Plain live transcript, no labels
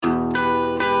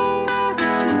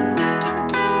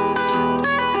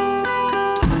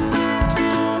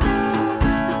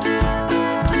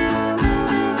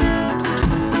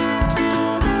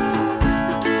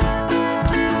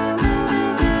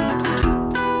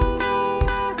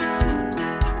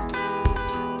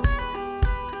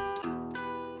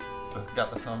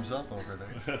got the thumbs up over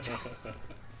there.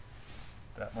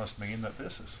 That must mean that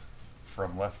this is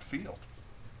From Left Field,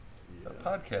 a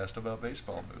podcast about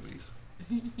baseball movies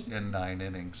in 9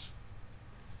 innings.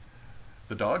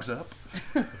 The dog's up.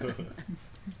 Hey,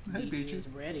 BG is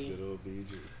BG. ready. Good old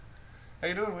BG. How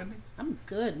you doing, Wendy? I'm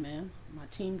good, man. My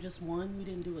team just won. We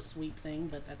didn't do a sweep thing,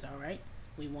 but that's all right.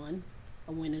 We won.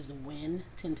 A win is a win.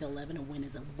 10-11. A win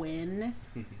is a win.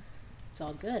 It's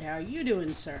all good. How are you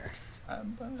doing, sir?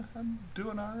 I'm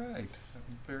doing all right.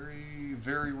 I'm very,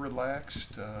 very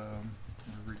relaxed. We're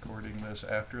recording this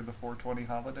after the 420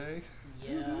 holiday.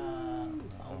 Yeah.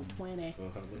 420. Oh,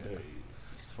 holidays.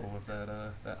 Full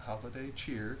of that holiday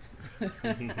cheer.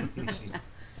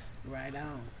 Right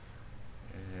on.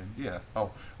 And yeah,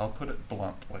 I'll put it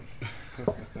bluntly.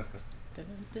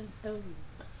 Dun-dun-dun.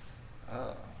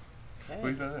 Oh,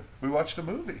 okay. We watched a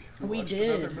movie. We watched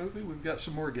did. another movie. We've got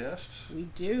some more guests. We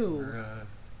do. We're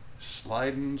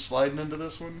sliding into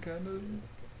this one, kind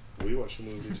of. We watched the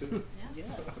movie too. Yeah.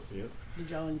 Yep. Did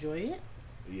y'all enjoy it?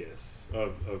 Yes.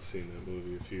 I've seen that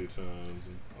movie a few times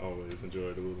and always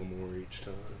enjoyed it a little more each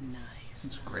time. Nice.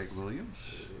 It's Greg Williams,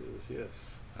 It is,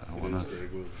 yes. It one is of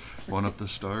Greg Williams. one of the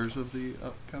stars of the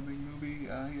upcoming movie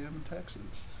I Am Texas.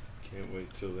 Can't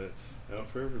wait till that's out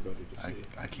for everybody to see.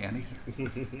 I can't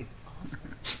either.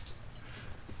 Awesome.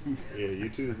 Yeah, you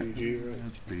too, BG, right?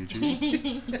 That's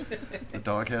BG. The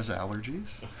dog has allergies.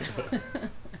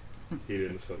 He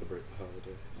didn't celebrate the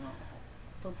holidays. Oh.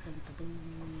 Boom, boom, boom,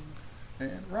 boom.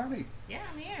 And Ronnie. Yeah,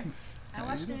 I'm here. I How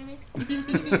watched you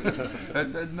it.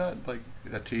 And not like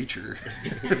a teacher.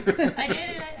 I did it. I did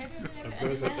it. I'm I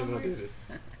present and I did it.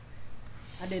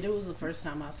 I did. It was the first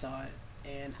time I saw it,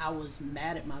 and I was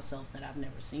mad at myself that I've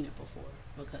never seen it before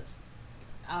because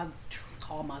I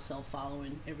call myself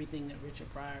following everything that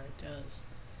Richard Pryor does,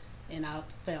 and I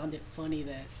found it funny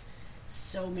that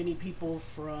so many people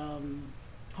from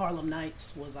Harlem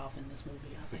Nights was off in this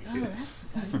movie. I was like, oh, that's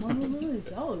the guy from Harlem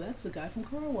Nights. Oh, that's the guy from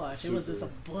Car Wash. It was just a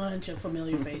bunch of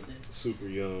familiar faces. Super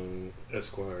young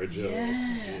Esquire Joe.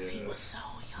 Yes, Yeah. he was so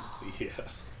young. Yeah.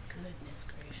 Goodness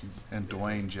gracious. And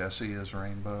Dwayne Jesse is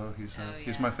Rainbow. He's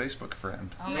yeah. my Facebook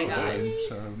friend. Oh my Oh, gosh. really?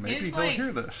 So maybe His, he'll like,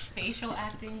 hear this. Facial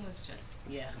acting was just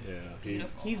Yeah, Yeah.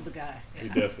 beautiful. he's the guy. He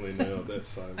definitely nailed that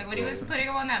side. Like when he was putting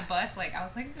him on that bus, like I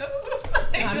was like, no.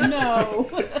 I know.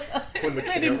 When the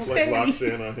Let him camera stay. locks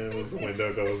in on him as the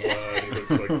window goes by, he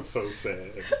looks like so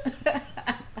sad.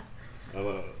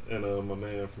 And my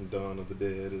man from Dawn of the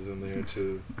Dead is in there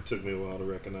too. It took me a while to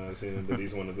recognize him, but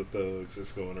he's one of the thugs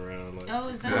that's going around like Oh,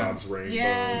 is that? Rob's Rainbow.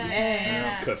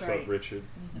 Yeah. Cuts That's right. up Richard.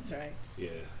 That's right. Yeah.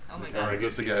 Oh my Or god. I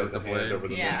guess The he guy had with the hand blade. over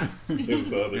the Yeah. mouth. It was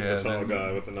the other, Yeah, the tall then-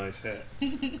 guy with the nice hat.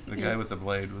 The guy with the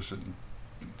blade was in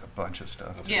a bunch of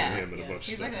stuff. I've Yeah. seen him in a Yeah. bunch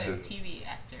He's of like a stuff too. TV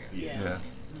actor. Yeah. Yeah.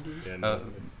 Yeah, A no,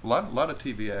 lot of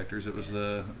TV actors. It was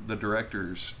the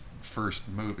director's first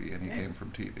movie, and he Yeah. came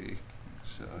from TV.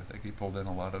 So I think he pulled in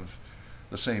a lot of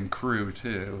the same crew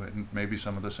too, and maybe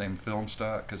some of the same film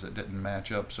stock because it didn't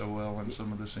match up so well in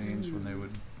some of the scenes when they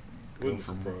would go wouldn't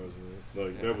from. surprise me.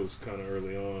 Like Yeah. that was kind of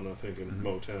early on, I think, in Mhm.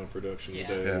 Motown Productions Yeah.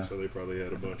 days. Yeah. So they probably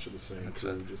had a bunch of the same That's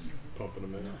crew it. just pumping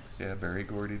them out. Nice. Yeah, Barry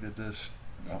Gordy did this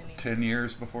Definitely. 10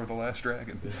 years before The Last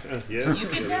Dragon. Yeah, You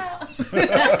can yeah, tell.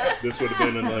 This would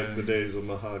have been in like the days of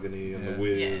Mahogany and Yeah. The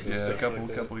Wiz Yes. and Yeah, a stuff couple like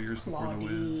that. couple years before The Wiz.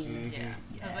 Claudine. Yeah.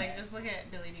 I was like, Yes. just look at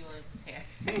Billy D. Williams' hair.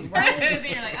 Right. Then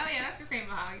you're like, oh yeah, that's the same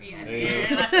mahogany as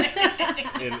Yeah.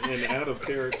 here. And out of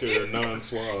character,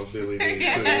 non-suave Billy D too.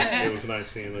 Yeah. It was nice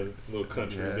seeing a little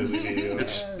country Yeah. Billy D.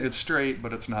 It's straight,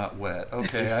 but it's not wet.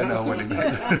 Okay, I know what he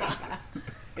meant.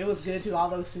 It was good too. All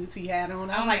those suits he had on.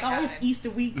 I was Oh like, my oh, God. it's Easter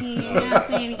weekend. You know what I'm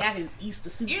saying? He got his Easter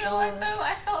suits You know on. what though?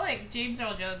 I felt like James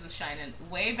Earl Jones was shining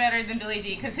way better than Billy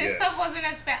D because his Yes. stuff wasn't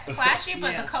as flashy,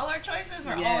 but Yeah. the color choices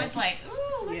were Yes. always like,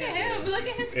 ooh, look Yeah. at him, look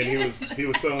at his And skin. he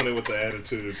was selling it with the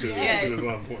attitude too. Yes. He was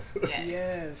on point. Yes.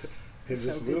 Yes. And So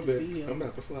just a good little to bit. see him. I'm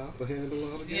about to fly off the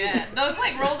handle all again. Yeah, those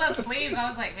like rolled up sleeves. I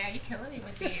was like, man, you killing me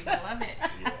with these. I love it.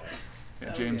 Yeah.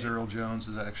 Yeah, So James good. Earl Jones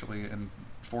is actually in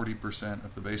 40%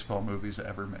 of the baseball movies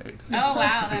ever made. Oh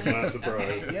wow, He's that's not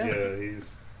surprised. Okay. Yeah. Yeah,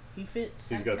 he's He fits.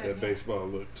 got That's that it, yeah. baseball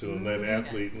look to him, that Mhm.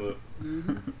 athlete Yes. look.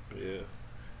 hmm Yeah.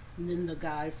 And then the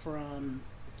guy from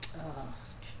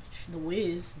The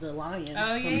Wiz, the lion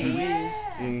Oh from yeah, The Wiz.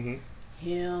 yeah. Mm-hmm.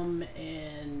 Him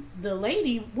and the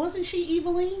lady, wasn't she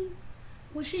Eveline?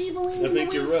 Was she Eveline? I in think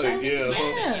The you're Wiz right, too? yeah.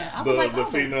 Yeah. I was like, The oh,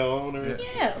 female owner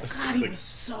Yeah. God, he Like, was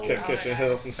so kept Oh, catching yeah.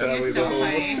 hell from He's sideways so the whole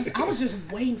funny. movie. I was just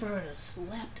waiting for her to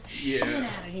slap the shit Yeah.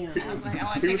 out of him. I was like, I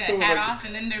want He to was take a so hat like- off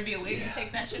and then there'd be a wig to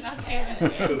take that shit off too.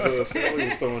 Because Sally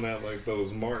was throwing out like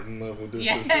those Martin level dishes.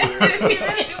 Yes, too. he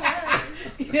really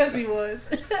was. Yes, he was.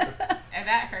 And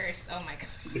that hurts. Oh my god.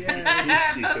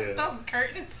 Yeah. Those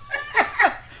curtains.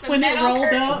 When it rolled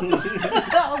curtains.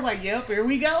 up, I was like, "Yep, here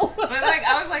we go." But like,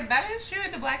 I was like, that is true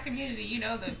in the black community. You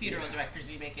know, the funeral directors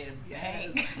be making him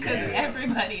hang because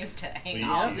everybody is to hang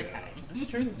all the time. That's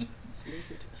true. It's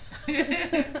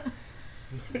lucrative.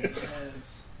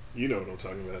 Yes. You know what I'm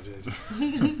talking about,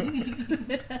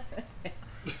 JJ.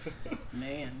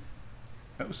 Man.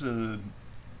 That was the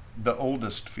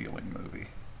oldest feeling movie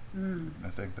I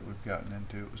think that we've gotten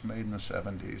into. It was made in the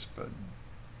 70s, but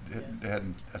it had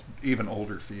an even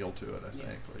older feel to it, I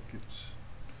think. Like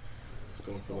It's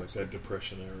going for like that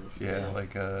Depression era.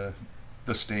 like The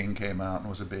Sting came out and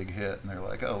was a big hit, and they're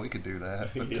like, oh, we could do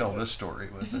that, but tell this story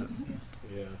with it.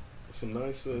 Yeah. Some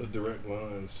nice direct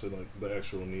lines to like the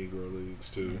actual Negro Leagues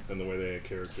too, and the way they had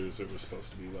characters that were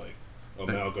supposed to be like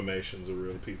amalgamations of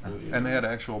real people. And they had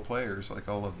actual players. Like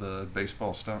all of the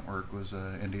baseball stunt work was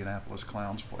Indianapolis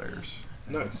Clowns players.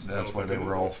 Nice. That's why they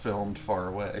were all filmed far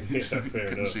away. Yeah, You fair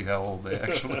couldn't enough. see how old they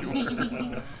actually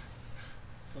were.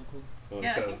 So cool.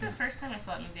 Yeah, I think the first time I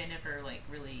saw that movie, I never like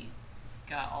really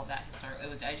got all that historical.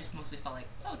 I just mostly saw like,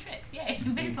 oh, tricks, yay,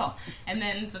 baseball. And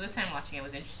then so this time watching it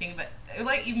was interesting, but it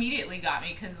like immediately got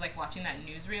me because like watching that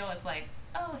newsreel, it's like,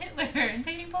 oh, Hitler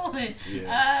invading Poland.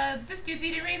 This dude's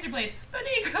eating razor blades. The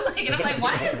Negro League. And I'm like,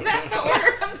 why is that the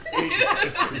order of the news?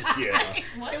 Like,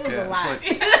 what? It was a lot.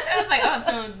 I was like, oh,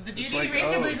 so the dude eating like,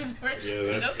 razor oh. blades is more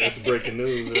interesting. that's, Okay. that's breaking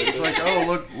news. Right It's there. like,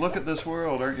 oh, look at this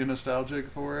world. Aren't you nostalgic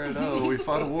for it? Oh, we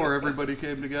fought a war. Everybody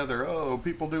came together. Oh,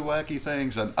 people do wacky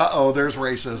things. And, there's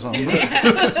racism.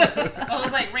 Oh, it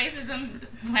was like racism,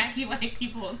 wacky white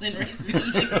people, and then racism.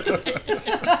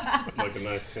 Like a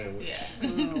nice sandwich. Yeah.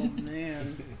 Oh man.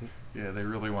 Yeah, they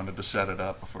really wanted to set it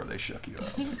up before they shook you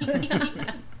up.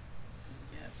 Yes.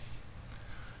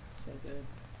 So good.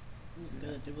 It was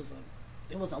good.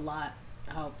 It was a lot.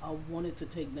 I wanted to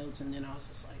take notes, and then I was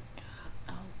just like,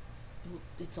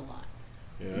 it's a lot.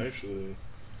 Yeah, actually,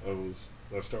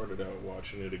 I started out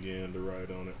watching it again to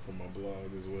write on it for my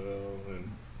blog as well,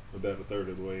 and about a third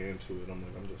of the way into it, I'm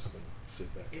like, I'm just gonna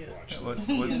sit back and watch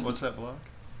it. What's that blog?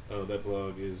 That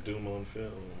blog is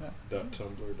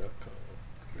doomonfilm.tumblr.com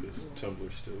because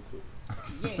Tumblr's still cool.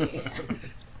 Yeah.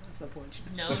 I support you.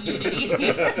 No nudity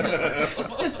is still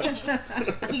cool.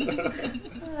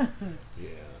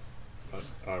 Yeah,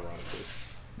 ironically.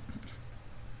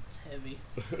 It's heavy.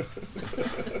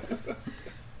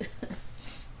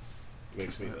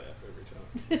 Makes me laugh every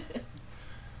time.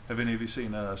 Have any of you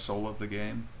seen Soul of the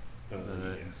Game?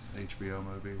 The Yes. HBO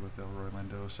movie with Elroy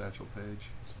Lindo, Satchel Paige.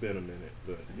 It's been a minute,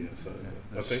 but yes,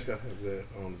 I think I have that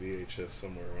on VHS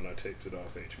somewhere when I taped it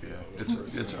off HBO. Yeah, when it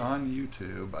first it's came on out.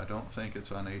 YouTube. I don't think it's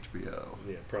on HBO.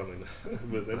 Yeah, probably not.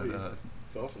 But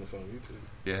it's awesome. It's on YouTube.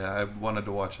 Yeah, I wanted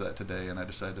to watch that today, and I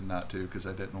decided not to because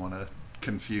I didn't want to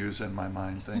confuse in my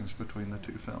mind things between the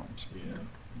two films. Yeah.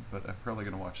 But I'm probably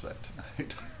going to watch that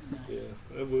tonight. Nice.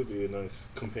 Yeah, that would be a nice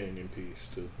companion piece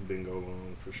to Bingo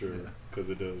Long for sure, Yeah. because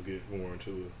it does get more into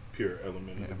the pure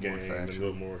element of the Yeah, more game and a factual.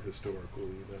 little more historical.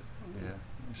 You know, Yeah.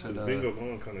 He said, because Bingo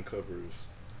Long kind of covers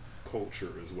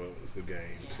culture as well as the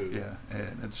game too. yeah,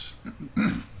 and it's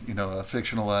a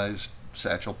fictionalized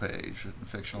Satchel Paige, and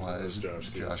fictionalized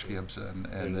Josh Gibson, And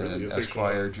and really then a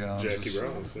Esquire fictionalized Jones,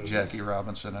 Jackie is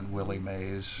Robinson. and Willie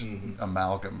Mays Mhm.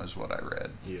 amalgam is what I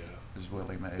read. Yeah. Because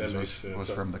Willie That Mays makes sense. was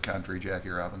from the country. Jackie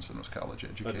Robinson was college I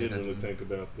educated. didn't really think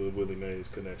about the Willie Mays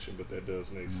connection, but that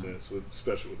does make sense,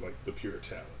 especially with like the pure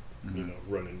talent. You know,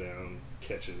 running down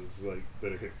catches like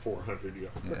that hit 400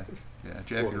 yards. Yeah.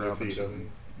 Jackie 400 feet, I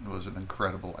Robinson was an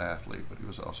incredible athlete, but he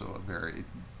was also a very,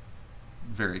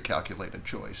 very calculated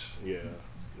choice. Yeah,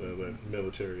 that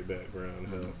military background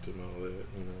helped and all that,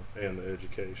 and the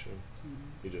education.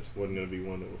 He just wasn't going to be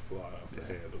one that would fly off the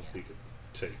handle. He could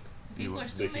take. People are the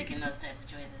still heat. making those types of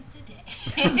choices today.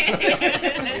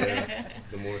 Yeah,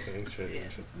 the more things change.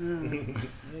 Yes. Yeah,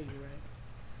 you're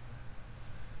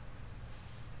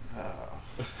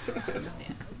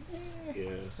Yeah,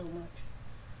 right. So much.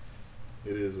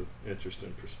 it is an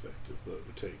interesting perspective though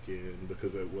to take in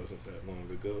because that wasn't that long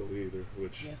ago either,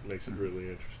 which makes it really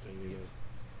interesting. You know.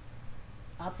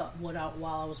 I thought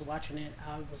while I was watching it,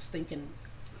 I was thinking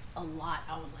a lot.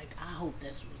 I was like, I hope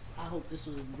this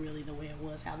was really the way it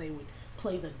was. How they would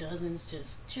play the dozens,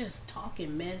 just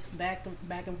talking mess back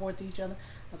and forth to each other.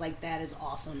 I was like, that is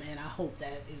awesome, and I hope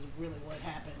that is really what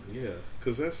happened. Yeah,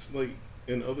 because that's like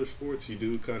in other sports, you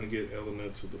do kind of get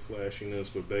elements of the flashiness,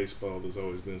 but baseball has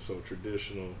always been so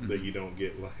traditional that you don't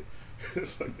get like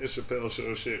it's like the Chappelle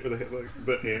Show shit where they have like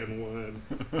the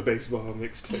N1 baseball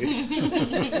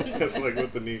mixtape. That's like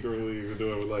what the Negro Leagues are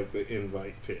doing with like the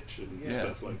invite pitch and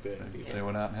stuff like that. They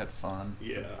went out and had fun.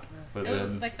 Yeah. But it was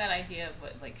then, like that idea of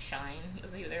what, like shine,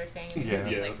 is what they were saying. Yeah.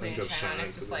 Yeah, I like putting think of shine on shine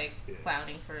it's just for like the-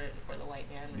 clowning for the white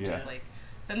man, which Yeah. is like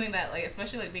something that like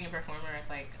especially like being a performer is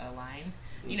like a line,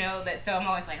 you know, that so I'm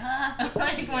always like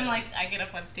like when like I get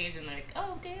up on stage and like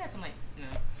dance, I'm like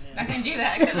not gonna do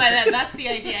that because that's the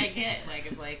idea I get, like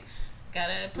of like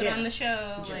gotta put on the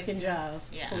show, Jack like, and jive.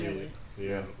 Yeah. Clearly.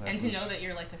 Yeah. and to know that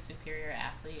you're like a superior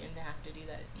athlete and to have to do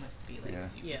that must be like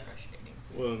super Yeah. frustrating.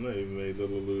 Well, and they made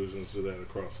little allusions to that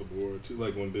across the board too.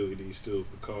 Like when Billy D steals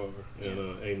the car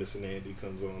and Amos and Andy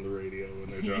comes on the radio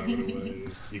and they're driving away.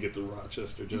 You get the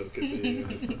Rochester joke at the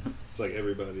end. It's like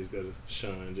everybody's got to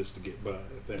shine just to get by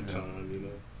at that time, you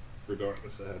know,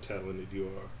 regardless of how talented you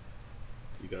are.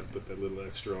 You got to put that little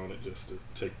extra on it just to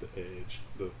take the edge,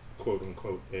 the quote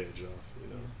unquote edge off, you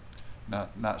know.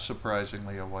 not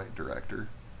surprisingly, a white director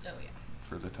Oh yeah.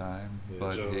 for the time, Yeah,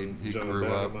 but he John grew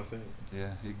Badham, up. I think.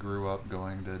 Yeah, he grew up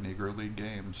going to Negro League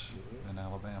games in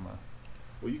Alabama.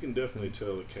 Well, you can definitely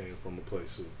tell it came from a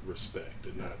place of respect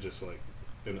and not just like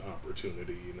an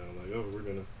opportunity, you know, like, oh, we're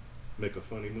going to make a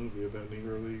funny movie about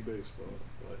Negro League baseball.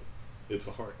 Like, it's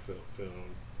a heartfelt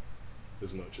film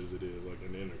as much as it is like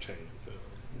an entertaining film.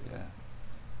 You know?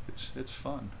 Yeah, it's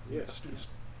fun. Yeah. It's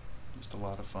just a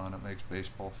lot of fun. It makes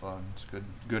baseball fun. It's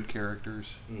good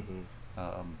characters.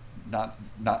 Mm-hmm.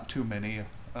 Not too many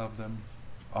of them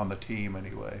on the team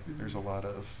anyway. Mhm. There's a lot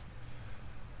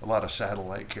of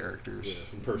satellite characters. Yeah,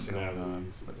 some going personalities.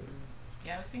 on, but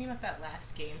Yeah, I was thinking about that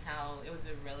last game, how it was a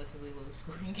relatively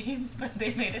low-scoring game, but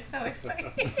they made it so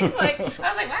exciting. Like, I was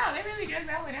like, wow, they really dragged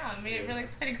that one out and made it really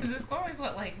exciting because the score was,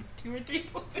 what, like 2 or 3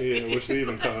 points? Yeah, which they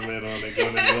even comment on it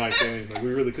going into like innings. Like, we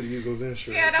really could use those insurance.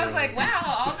 Yeah, and I was like, runs.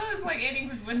 wow, all those, like,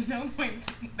 innings with no points.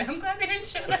 I'm glad they didn't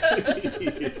show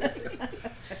up.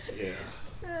 Yeah.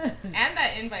 And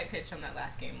that invite pitch on that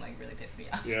last game, like, really pissed me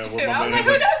off, Yeah, too. well, my I was man like,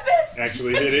 who does this?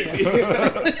 Actually hit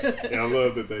it. Yeah, I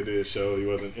love that they did show he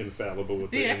wasn't infallible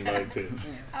with the Yeah. invite pitch.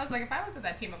 I was like, if I was at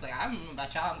that team, I'd be like, I don't know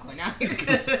about y'all, I'm going out here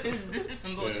because this is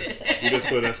some bullshit. Yeah. You just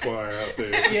put Esquire out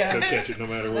there. Yeah. He'll catch it no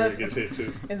matter where it gets hit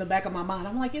to. In the back of my mind,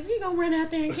 I'm like, is he gonna run out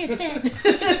there and catch that?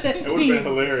 It would have been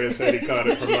hilarious had he caught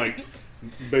it from like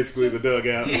basically the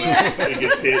dugout. Yeah. It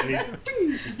gets hit and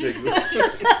he takes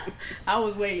it. I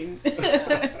was waiting.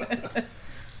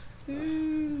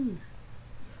 Ooh.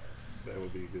 That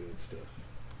would be good stuff.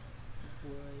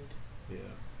 Would. Yeah.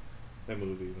 That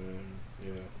movie, man.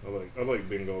 Yeah. I like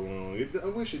Bingo Long. I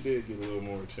wish it did get a little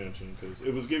more attention because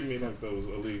it was giving me like those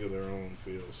A League of Their Own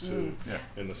feels too. Yeah.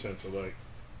 In the sense of like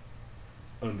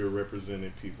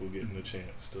underrepresented people getting a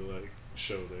chance to like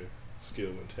show their skill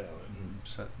and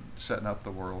talent. Setting up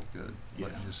the world good.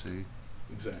 Letting Yeah. you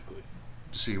Exactly.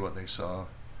 see what they saw.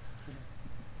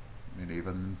 I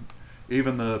mean,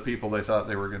 even the people they thought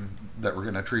were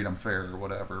gonna treat them fair or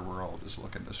whatever were all just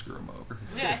looking to screw them over.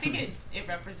 Yeah, I think it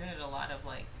represented a lot of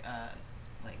like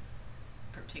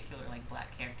particular like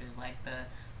black characters, like the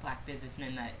black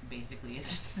businessman that basically is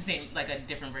just the same, like a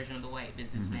different version of the white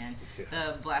businessman. Yeah.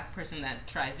 The black person that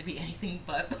tries to be anything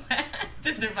but black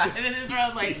to survive in this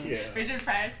world, like Yeah. Richard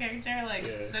Pryor's character, like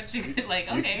Yeah. such a good, like,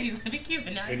 You okay, see- he's gonna be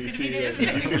Cuban now, And he's you gonna see be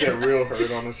that, you see that real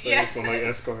hurt on his face Yeah. when like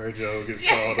Esquire Joe gets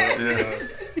Yeah. called up. You Yeah. know,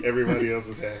 everybody else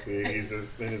is happy and he's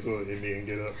just in his little Indian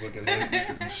get up looking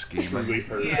like Scheming. truly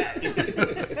hurt. Yeah,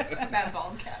 that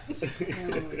bald cap.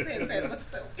 It was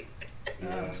so weird.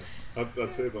 Yeah.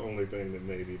 I'd say the only thing that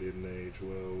maybe didn't age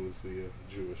well was the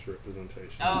Jewish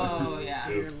representation. Oh, yeah.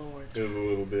 It Dear was, Lord. it was a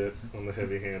little bit on the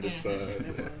heavy-handed side.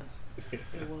 It was.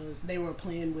 It was. They were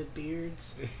playing with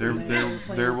beards. There, They there, were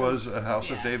playing there with was those- a House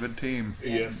of Yeah. David team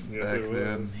Yes, yes, back it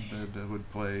then was. that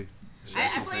would play. I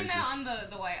Satchel blame that Pages. on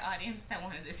the white audience that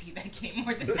wanted to see that game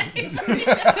more than anything.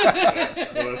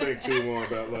 Well, I think too more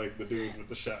about like the dude with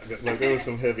the shotgun. Like there was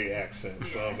some heavy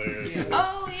accents on there. Yeah.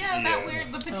 Oh yeah, that Yeah.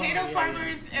 weird, the potato yeah.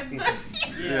 farmers and the.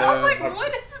 Yeah. I was like, I-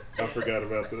 what is? I forgot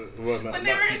about the well, not, When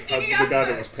they not- were sneaking the out guy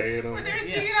the- that was paying them. When they were Yeah.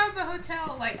 sneaking out the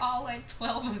hotel, like all like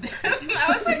 12 of them, I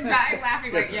was like dying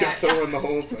laughing, like yeah, tiptoeing the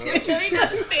whole time. tiptoeing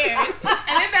upstairs,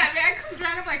 and then that man comes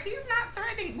around. I'm like, he's not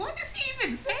threatening. What is he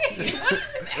even saying? What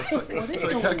is his accent? What is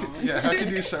Like, going on? how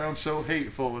can you sound so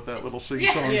hateful with that little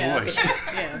sing-song Yeah. voice?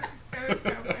 Yeah. It was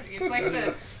so funny. It's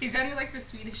like he sounded like the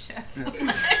Swedish chef.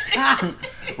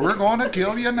 We're gonna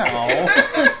kill you now.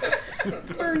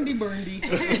 Burndy, burndy.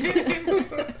 Too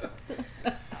funny.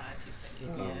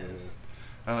 Yes.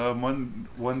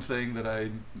 One thing that I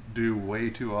do way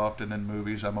too often in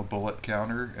movies. I'm a bullet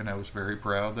counter, and I was very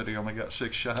proud that he only got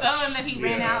 6 shots. Oh, and that he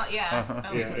ran Yeah. out. Yeah,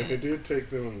 that was Yeah, good. and it did take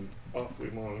them awfully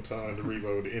long time to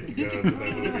reload any guns in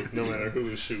that movie, no matter who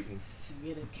was shooting.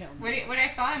 Get it counted. When I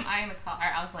saw him eyeing the car,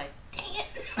 I was like, dang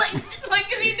it. like,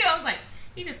 because you knew, I was like,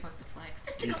 he just wants to flex.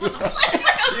 This nigga wants to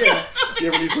flex. Yeah,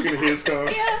 when he's looking at his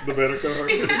car, Yeah. the better car. But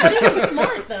it was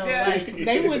smart though. Yeah. Like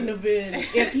they wouldn't have been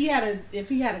if he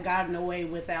had gotten away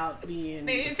without being.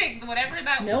 They didn't take whatever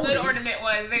that No, good it's- ornament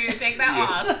was. They didn't take that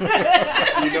off.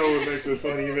 You know what makes it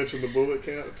funny? You mentioned the bullet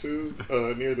count too.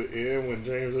 Near the end, when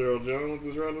James Earl Jones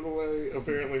is running away,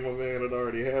 apparently my man had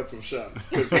already had some shots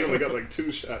because he only got like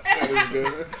 2 shots out of his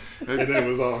gun, and then it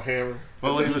was all hammer.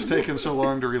 Well, he was taking so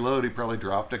long to reload, he probably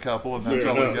dropped a couple, and that's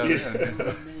Fair all he enough, got yeah. in. Oh,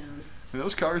 man.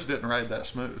 Those cars didn't ride that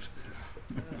smooth.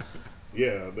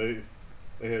 Yeah, they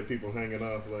had people hanging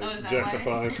off like Oh, is that Jackson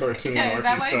why? 5 cartoon Yeah, is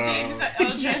that Archie why style. James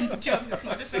Earl Jones drove his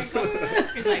motorcycle?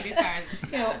 He's like, these cars.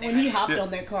 Yeah, when he hopped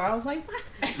on that car, I was like, what?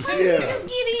 Yeah. Just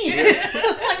get in. I was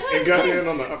like, what And is got this? in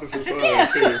on the opposite side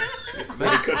too. When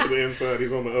he cut to the inside,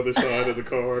 he's on the other side of the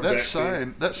car. That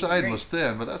backseat. sign was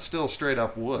thin, but that's still straight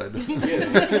up wood.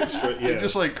 Yeah, straight, He yeah.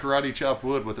 just like karate chopped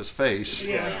wood with his face.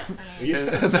 Yeah. Yeah.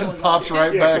 And then was pops awesome.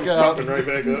 right Yeah, back comes out. popping right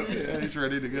back up. Yeah, he's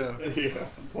ready to go. Yeah,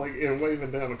 like and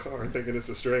waving down the car, thinking it's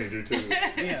a stranger too.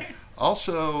 Yeah.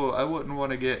 Also, I wouldn't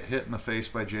want to get hit in the face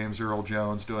by James Earl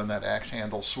Jones doing that axe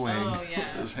handle swing Oh, yeah.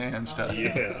 with his hands Oh, tied.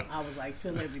 Yeah. I was like,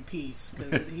 feel every piece.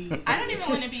 Cause he, I don't even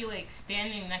want to be like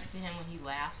standing next to him when he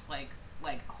laughs, like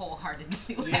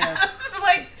wholeheartedly Yeah. laughs.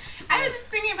 Like I was just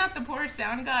thinking about the poor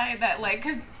sound guy that like,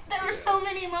 because there were so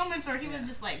many moments where he was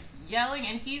just like yelling,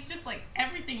 and he's just like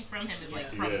everything from him is like Yeah.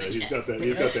 from Yeah, the he's chest. got that.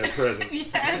 He's got that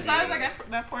presence. Yeah, and so I was like,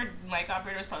 that poor mic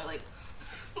operator was probably like,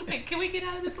 can we get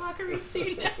out of this locker room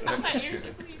scene now? My ears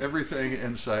are bleeding. Everything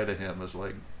inside of him is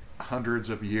like hundreds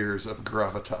of years of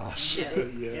gravitas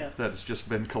yes. Yeah. Yeah. that's just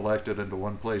been collected into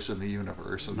one place in the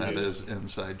universe, and that Yeah. is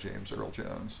inside James Earl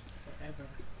Jones. Forever.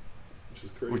 Which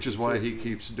is crazy. Which is why he too.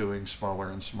 keeps doing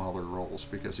smaller and smaller roles,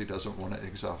 because he doesn't want to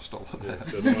exhaust all of Yeah,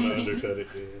 that. doesn't want to undercut it.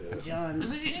 Yeah. John.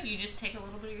 This is unique. You just take a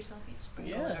little bit of yourself, you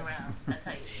sprinkle it Yeah. around. That's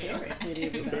how you Share share it with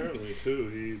everybody. Apparently too,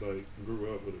 he like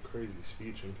grew up with a crazy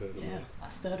speech Yeah. impediment.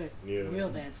 Stutter. Yeah. Real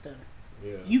bad stutter.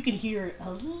 Yeah. You can hear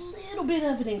a little bit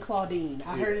of it in Claudine.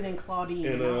 I heard it in Claudine,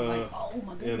 and, And, I was like, "Oh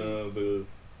my And goodness!"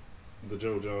 the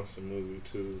Joe Johnson movie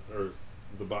too, or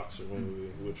the boxer movie,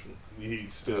 which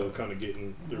he's still kind of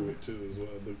getting through it too as well.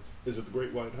 Is it the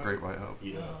Great White Hope? Great White Hope.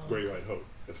 Yeah, Oh. Great White Hope.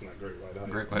 That's not Great White Hope.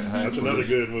 Great White Hope. That's another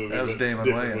good movie. That was but it's a Damon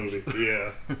different Wayans. movie.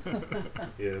 Yeah,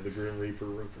 yeah, the Grim Reaper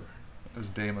Ripper. It was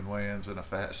Damon Wayans in a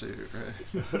fat suit, right?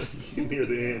 Near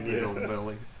the end, Big old yeah.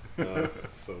 belly.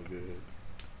 So good.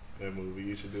 That movie.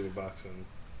 You should do a boxing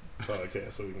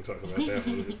podcast so we can talk about that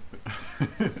movie.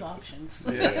 There's options.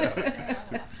 Yeah.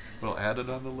 We'll add it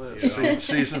on the list. Yeah.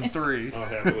 Season 3. I'll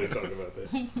happily talk about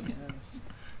that. Yes.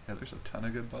 Yeah, there's a ton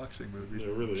of good boxing movies.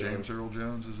 There really James are. Earl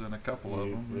Jones is in a couple of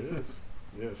them. Yes.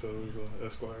 Yeah, so is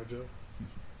Esquire Joe.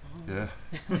 Yeah.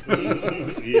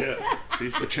 Yeah.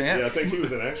 He's the Yeah, I champ. think he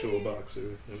was an actual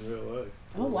boxer in real life.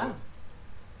 Oh wow.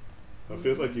 I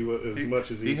feel like he was as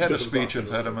much as he. He had a does speech boxing.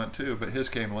 impediment too, but his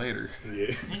came later.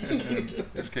 Yeah.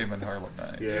 His came in Harlem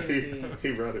Nights. Yeah, he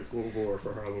rode it full bore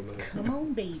for Harlem Nights. Come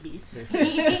on, babies. Oh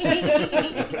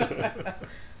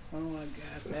my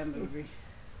gosh, that movie.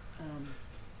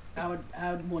 I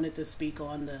wanted to speak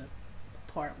on the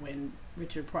part when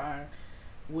Richard Pryor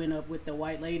went up with the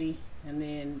white lady, and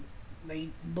then they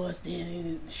bust in,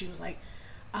 and she was like,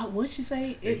 "What'd she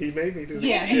say?" And he made me do it.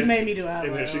 Yeah, he made me do it. I was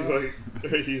And then like, she's "Oh."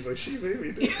 like, he's like, she made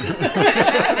me do it.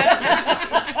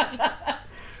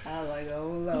 I was like, "Oh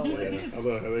Lord." Yeah, I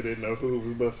love how they didn't know who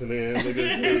was busting in. They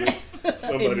just knew that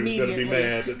somebody was going to be Immediately.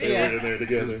 mad that they Yeah. were in there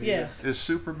together. Yeah. Is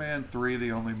Superman 3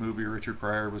 the only movie Richard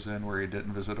Pryor was in where he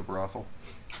didn't visit a brothel?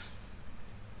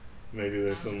 Maybe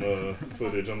there's some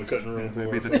footage on the cutting room floor.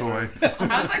 Maybe the somewhere. toy.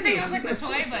 I was like thinking it was like the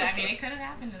toy, but I mean it could have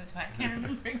happened to the toy. I can't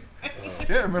remember exactly.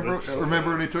 Yeah,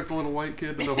 remember when he took the little white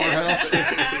kid to the whorehouse?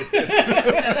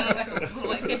 That was like a little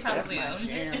white kid That's probably my owned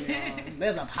jam, it. y'all.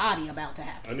 There's a party about to I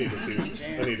happen. need to see. That's my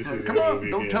jam. I need to see Come the on, movie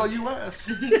don't again. tell US.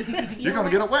 You're gonna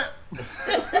get it wet.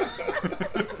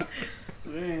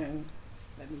 Man,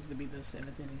 that needs to be the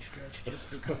 7th inning stretch just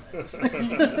because.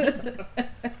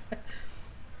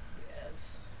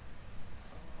 Yes.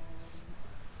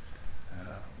 Oh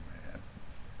man,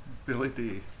 Billy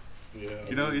D. Yeah.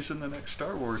 You know he's in the next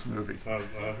Star Wars movie. I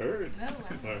heard. Oh, wow.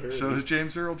 I heard. So is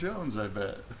James Earl Jones, I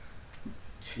bet.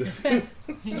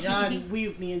 John,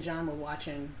 me and John were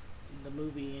watching the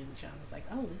movie, and John was like,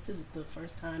 "Oh, this is the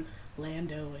first time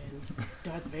Lando and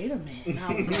Darth Vader met." And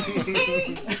I was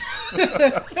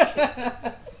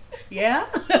like, "Yeah."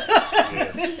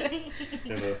 Yes.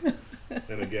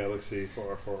 In a galaxy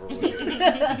far, far away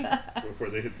before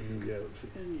they hit the new galaxy.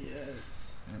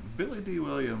 Yes. And Billy D.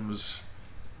 Williams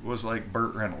was like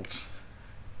Burt Reynolds.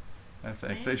 I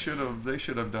think they should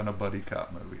have done a buddy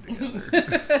cop movie together,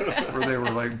 where they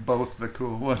were like both the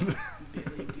cool one.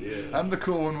 Billy D. Yeah. I'm the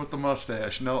cool one with the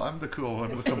mustache. No, I'm the cool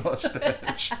one with the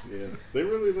mustache. Yeah, they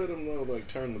really let him know, like,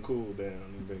 turn the cool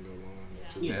down in Bingo Long,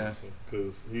 which is Yeah. awesome.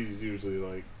 Because he's usually,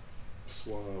 like,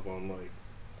 suave on, like,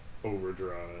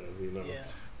 overdrive, you know? Yeah.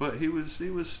 But he was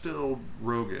still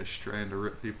roguish, trying to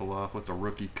rip people off with the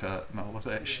rookie cut and all of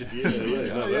that shit. Yeah, right. No,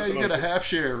 yeah, that's you what get I'm a half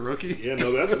share, rookie. Yeah,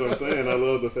 no, that's what I'm saying. I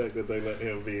love the fact that they let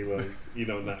him be, like, you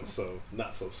know, not so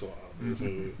suave in this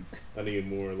movie. I need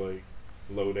more, like,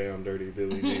 low down, dirty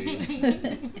Billy D. Yes. I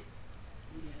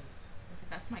was like,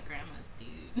 that's my grandma's dude.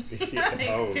 Yeah, Like,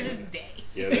 oh, to this man. day.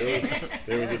 Yeah,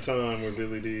 there was a time where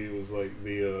Billy D was like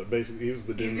the basically he was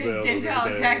the He's Denzel. Denzel, of his day,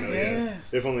 exactly. you know, yeah.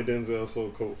 Yes. If only Denzel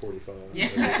sold Colt 45.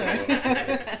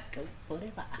 Yeah. Go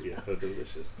 45. Yeah, a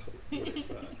delicious Colt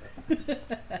 45.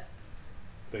 I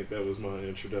think that was my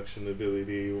introduction to Billy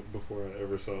D before I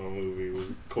ever saw a movie.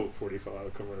 Was Colt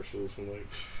 45 commercials from like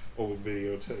old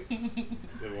videotapes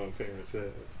that my parents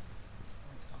had.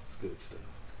 It's good stuff.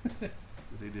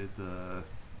 They did the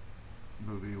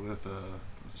movie with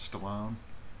Stallone.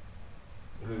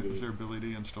 Was there a Billy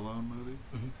D. and Stallone movie?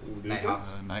 Ooh, did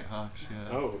Nighthawks. they? Nighthawks,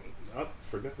 yeah. Oh, I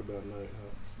forgot about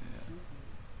Nighthawks.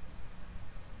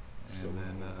 Yeah. And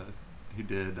then he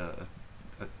did a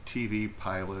TV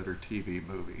pilot or TV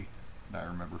movie, I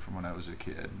remember from when I was a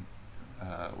kid,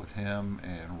 with him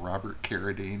and Robert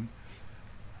Carradine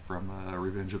from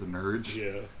Revenge of the Nerds.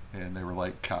 Yeah. And they were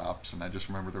like cops, and I just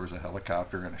remember there was a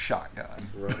helicopter and a shotgun.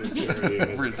 Robert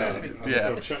Carradine is a cop. Yeah.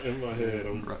 I'm trying, in my head,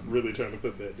 I'm really trying to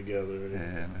put that together.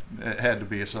 And it had to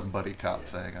be some buddy cop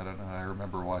thing. I don't know. I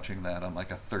remember watching that on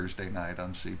like a Thursday night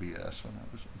on CBS when I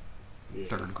was in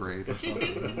third grade or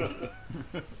something.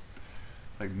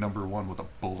 Like number one with a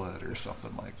bullet or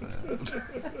something like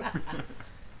that.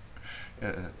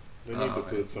 They need to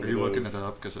put some are of you those, looking it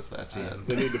up? Because if that's it.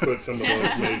 They need to put some of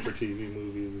those made-for-TV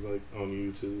movies like on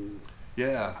YouTube.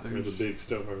 Yeah. Where the big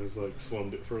stars like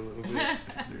slummed it for a little bit.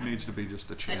 There needs to be just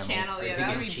a A channel. channel, yeah,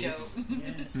 that would be Chiefs? dope.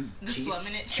 Yes. The Chiefs?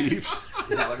 Slumming It channel. Chiefs.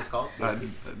 Is that what it's called?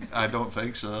 I don't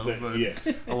think so. But Yes.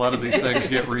 a lot of these things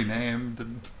get renamed.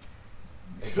 And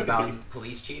It's about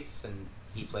police chiefs, and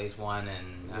he plays one,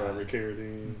 and Robert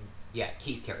Carradine. yeah,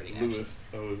 Keith Carradine. Actually. Lewis.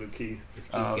 Oh, is it Keith? It's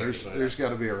Keith Carradine. there's got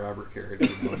to be a Robert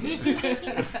Carradine one.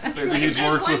 He's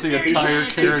There's worked with one the entire Carradine,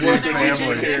 Carradine there's one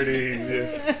family. Carradine.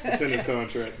 Yeah, it's in his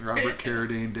contract. Robert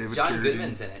Carradine, David John Carradine,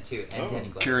 Goodman's in it too, and Oh. Danny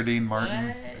Glover. Carradine Martin.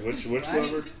 Which Right.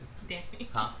 Glover? Danny.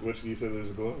 Huh? Which you said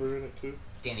there's a Glover in it too?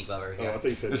 Danny Glover. Oh, Yeah. I think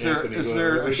you said Is Anthony there Glover.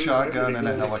 a I was like, who's shotgun Anthony and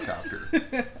a Glover?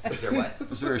 helicopter? Is there what?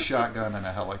 Is there a shotgun and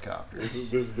a helicopter?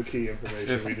 This is the key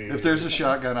information we need. If there's a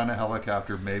shotgun on a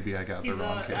helicopter, maybe I got the He's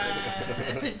wrong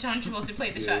kid. John Travolta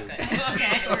played the Yes. shotgun.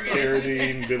 Okay, we're good.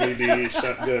 Carradine, Billy D,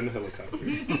 shotgun, helicopter.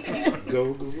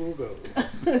 Go, Google, go.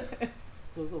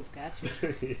 Google's got you.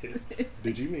 Yeah.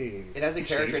 Did you mean? It has a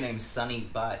character Chief? named Sonny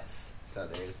Butts, so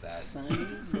there's that. Sonny.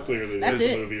 Clearly, That's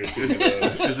this it. movie you're speaking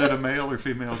of. Is it a male or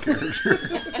female character?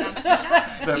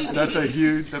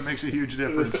 that makes a huge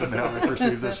difference in how I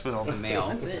perceive this It's a film. male.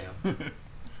 That's it. Yeah.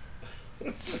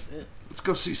 That's it. Let's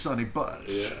go see Sonny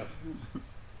Butts. Yeah.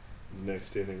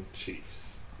 Next inning,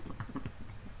 Chiefs.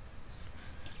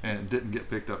 And didn't get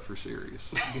picked up for series.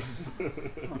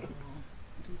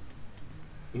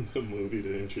 The movie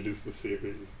to introduce the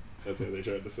series. That's how they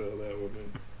tried to sell that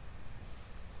one.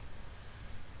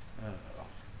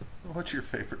 What's your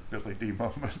favorite Billy D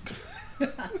moment?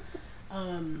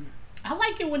 I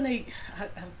like it when they.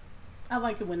 I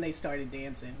like it when they started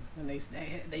dancing. When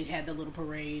they had the little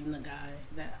parade and the guy.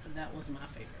 That was my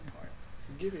favorite part.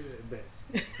 Give me that back.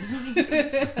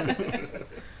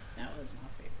 That was my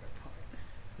favorite part.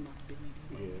 My Billy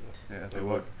D moment. Yeah,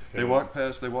 They walk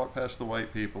past the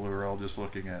white people who are all just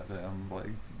looking at them like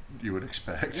you would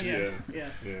expect. Yeah. Yeah.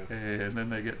 And then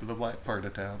they get to the black part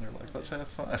of town. They're like, let's have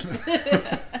fun.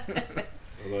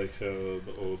 I liked how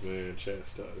the old man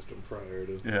chastised him prior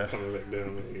to coming back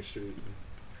down Main Street.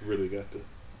 Really got to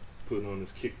put on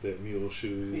his kick that mule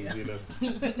shoes, Yeah. you know.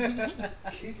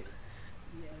 Kick it.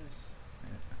 Yes.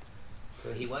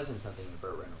 So he was in something with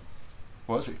Burt Reynolds.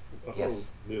 Was he? Oh,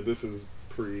 Yes. yeah, this is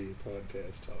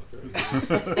pre-podcast talk,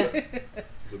 right?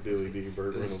 The Billy D.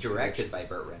 Burt It was Reynolds directed by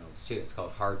Burt Reynolds too. It's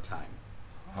called Hard Time.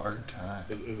 Hard Time.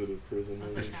 Is it a prison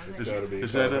That's movie? what sounds It's like.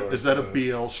 gotta be. Is that a Hard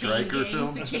BL Stryker Chain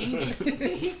film? gangs, chain gangs.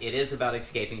 It is about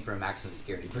escaping from maximum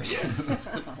security prisons.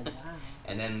 Oh wow.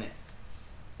 And then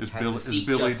Is has Billy, to is seek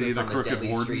Billy justice D the on the crooked deadly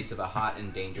warden? streets of a hot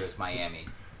and dangerous Miami.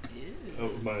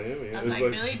 Oh, Miami. I was It's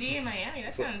like, Billy D in Miami.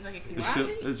 That sounds like a Is,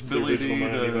 comedy. Is it's the Billy original D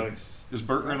Miami the? Vice. Is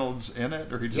Burt Reynolds in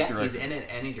it, or he just Yeah, directed? he's in it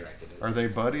and he directed it. Are they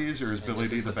buddies, or is And Billy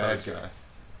this D is the the bad poster. guy?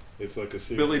 It's like a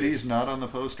serious. Billy D's not on the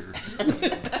poster.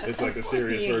 It's like a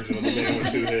serious he is. version of the Man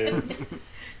with Two Heads.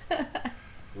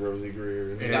 Rosie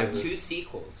Greer. He And got 2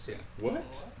 sequels too. What?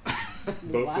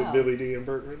 Both Wow. with Billy D and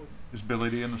Burt Reynolds. Is Billy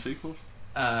D in the sequels?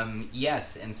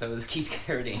 Yes, and so is Keith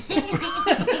Carradine.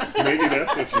 Maybe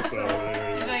that's what you saw It's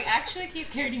there. like, actually, Keith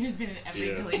Carradine has been in every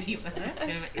Yes. Billy D Williams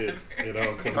film It ever.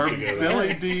 all comes Are together.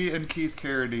 Billy D and Keith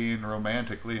Carradine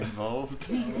romantically involved?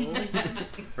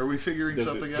 Are we figuring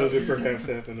something Does out? it perhaps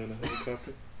happen in a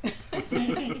helicopter?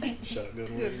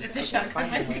 Shotgun wedding. It's a shotgun.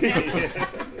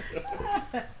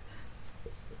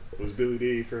 Was Billy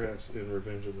D perhaps in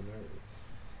Revenge of the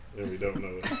Nerds? And we don't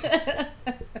know it.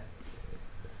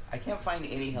 I can't find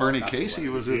any Bernie helicopter Casey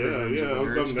weapons. was in Yeah, Revenge yeah, of I the was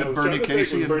Nerds. gonna- I Did was Bernie trying to think,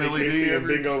 Casey was and Bernie Billy Casey D and ever?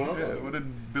 Bingo Long? Yeah, what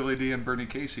did Billy D and Bernie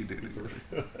Casey do together?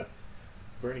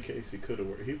 Bernie Casey could have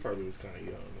worked. He probably was kind of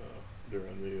young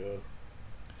during the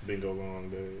Bingo Long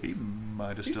days. He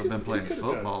might have He still could- been he playing could have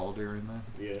done it. football during that.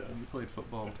 Yeah, He played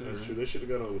football too. that's right? true. They should have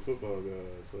got all the football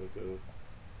guys, like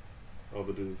all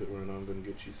the dudes that were in I'm Gonna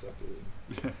Get You Sucker,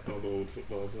 all the old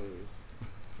football players.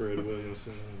 Fred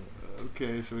Williamson.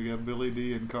 Okay, so we got Billy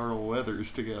D and Carl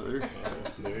Weathers together.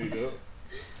 There you go.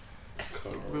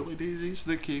 Carl. Billy D, he's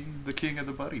the king of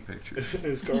the buddy picture.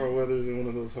 Is Carl Weathers in one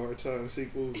of those Hard Time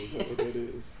sequels? Is that what that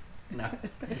is? No,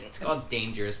 it's called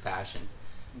Dangerous Passion.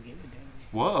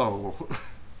 Whoa,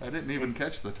 I didn't even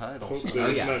catch the title. Hope So, that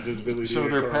it's yeah. not just Billy D so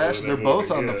and they're Carl pas- in They're that both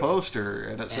movie. on the Yeah. poster,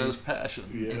 and it says And- passion.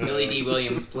 Yeah. And Billy D.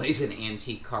 Williams plays an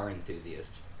antique car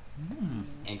enthusiast, Hmm.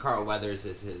 and Carl Weathers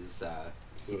is his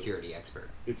security expert.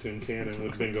 It's in canon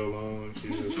with Bingo Long. She's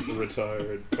a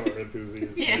retired car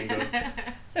enthusiast. Bingo.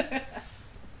 Yeah.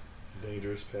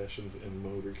 Dangerous Passions and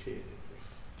Motorcades.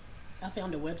 I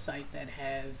found a website that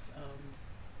has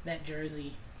that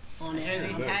jersey on it.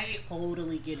 Jersey's I'm tight.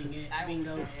 Totally getting it.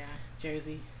 Bingo Yeah.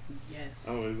 jersey. Yes.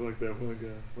 I always like that one guy.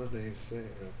 My name's Sam,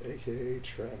 aka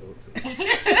Traveling.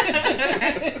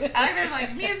 I like their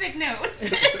like music note. Yeah.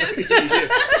 And he's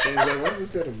like, why's this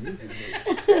got a music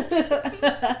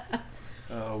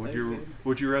note?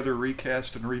 Would you rather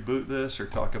recast and reboot this, or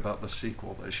talk about the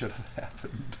sequel that should have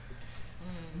happened?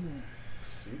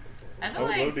 Sequel. I I feel would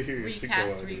like love to hear your sequel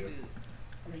recast idea. reboot.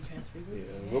 Recast Yeah.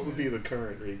 reboot. What would be the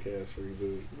current recast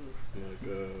reboot?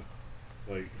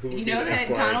 Like who would You be know the that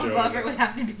Esquire Donald Joe Glover guy? would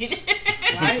have to be in it.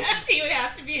 Right? He would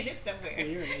have to be in it somewhere.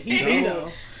 Clearly. He's No.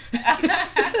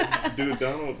 Bingo. Dude,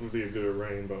 Donald would be a good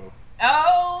Rainbow.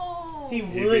 Oh, He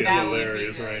He'd would be a that would be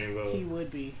hilarious good. Rainbow. He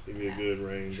would be. He'd be a good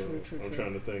Rainbow. True, I'm true.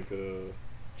 trying to think.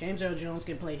 James Earl Jones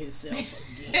can play himself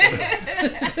again.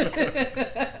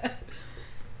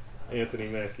 Anthony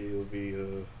Mackie will be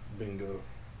Bingo.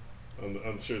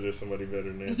 I'm sure there's somebody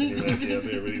better than Anthony Mackie out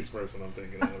there, but he's the person I'm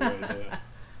thinking of right now.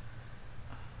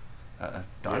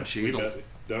 Don Yeah, Cheadle. we got it.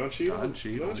 Don Cheadle. Don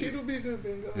Cheadle. Don Cheadle would be a good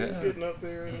Bingo. He's Yeah. getting up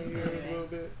there in the years a little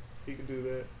bit. He could do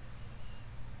that.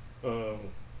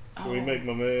 Can we make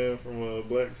my man from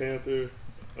Black Panther,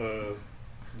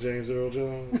 James Earl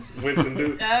Jones, Winston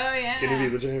Duke? Oh yeah. Can he be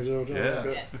the James Earl Jones Yeah.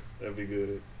 guy? Yes. That'd be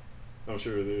good. I'm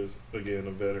sure there's again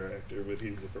a better actor, but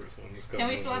he's the first one that's coming. Can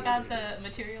we up swap with out it. the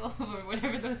material or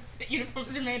whatever those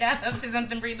uniforms are made out of to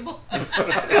something breathable? Can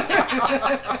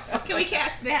we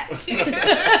cast that too?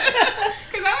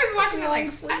 Because I was watching it like,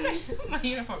 I wish my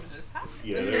uniforms was hot.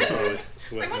 Yeah, they're probably It's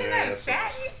sweating like, what is their that, ass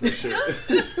satin? off, for sure.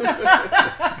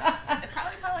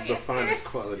 Probably polyester. The finest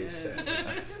quality set.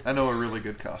 I know a really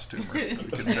good costumer. We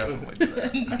can definitely do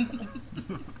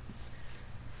that.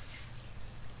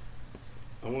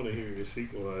 I want to hear your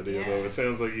sequel idea Yeah. though. It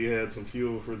sounds like you had some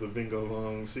fuel for the Bingo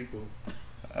Long sequel.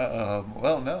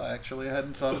 Well, no, actually, I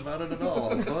hadn't thought about it at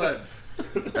all. But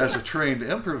as a trained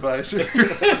improviser,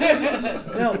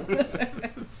 No.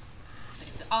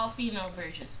 It's an all-female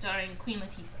version starring Queen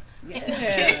Latifah. Yeah.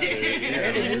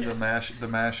 There it the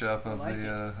mashup of like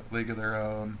the League of Their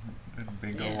Own and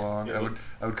Bingo Yeah. Long. Yeah.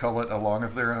 I would call it A Long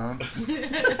of Their Own.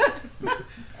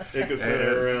 It could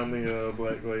center around the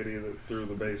black lady that threw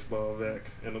the baseball back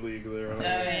in the League of Their Own. Oh,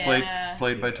 yeah.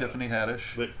 Played by Yeah. Tiffany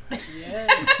Haddish. But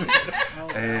Yes. Oh,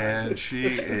 God. And she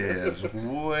is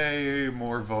way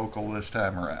more vocal this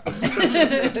time around.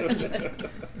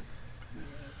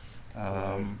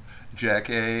 Jack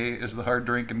A is the hard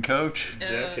drinking coach.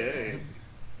 Jack A.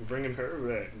 bringing her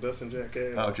back, Dustin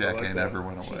Jackay. Oh, Jackay never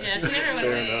went away. Yeah, she never went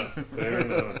Fair away. enough. Fair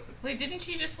enough. Wait, didn't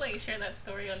she just like share that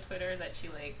story on Twitter that she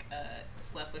like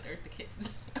slept with Eartha Kitt's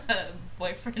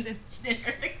boyfriend and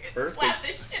Eartha Kitt Eartha- slapped the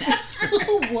shit out of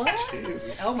her? What?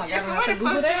 Jesus. Oh my god! Yeah, I someone have to Google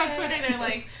posted that. on Twitter. They're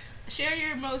like, share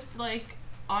your most like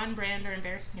on brand or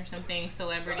embarrassing or something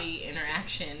celebrity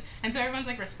interaction, and so everyone's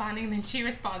like responding. And then she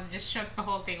responds, and just shuts the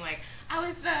whole thing like, I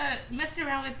was messing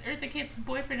around with Eartha Kitt's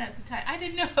boyfriend at the time. I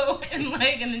didn't know, and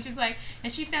then she's like,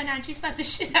 and she found out and she slapped the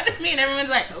shit out of me, and everyone's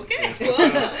like, okay,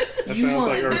 That You sounds won.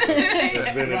 like Eartha.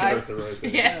 That's vintage Right. Eartha right there.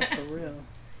 yeah. Yeah, for real.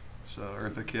 So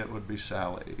Eartha Kitt would be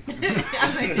Sally. I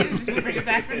was like, just bring it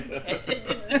back from the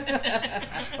dead.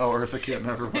 Oh, Eartha Kitt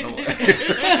never went away.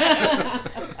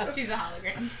 She's a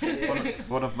hologram.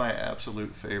 One of my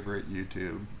absolute favorite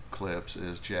YouTube clips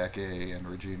is Jackay and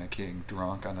Regina King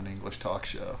drunk on an English talk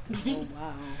show. Oh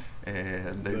wow.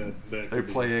 And That they could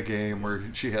be- play a game where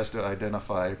she has to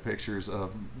identify pictures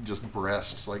of just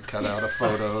breasts like cut out of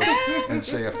photos and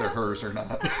say if they're hers or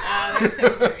not. Oh, that's so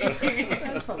great.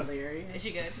 That's hilarious. Is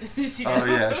she good? Is she Oh good?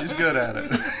 yeah, she's good at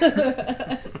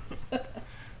it.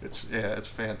 It's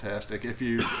fantastic. If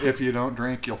you don't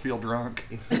drink, you'll feel drunk.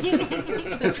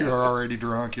 If you're already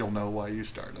drunk, you'll know why you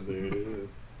started. There it is.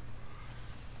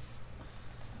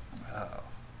 Wow.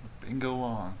 Bingo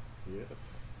long. Yes.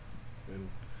 And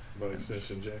by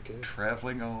extension, Jackay.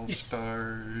 Traveling All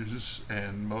Stars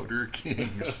and Motor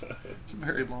Kings. It's a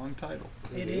very long title.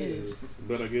 It is.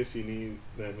 But I guess you need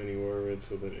that many words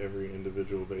so that every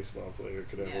individual baseball player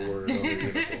could have Yeah. a word on their What do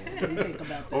you uniform. think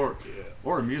about that? Or Yeah.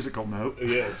 or a musical note.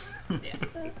 Yes. Yeah.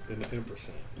 And the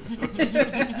ampersand.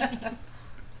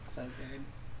 So good.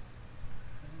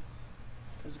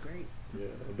 It was great. Yeah.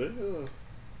 They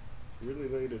really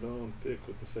laid it on thick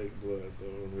with the fake blood, though.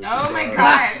 when Oh my Richard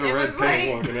god, The it red was paint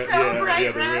like walking so out.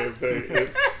 bright The red. red paint.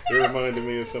 It reminded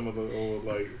me of some of the old,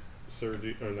 like,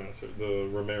 the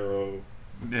Romero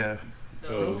Yeah.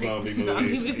 zombie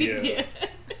movies. Yeah.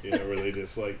 Yeah, where they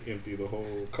just, like, empty the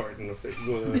whole carton of fake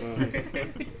blood on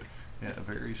it. Yeah,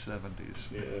 very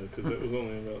 70s. Yeah, because it was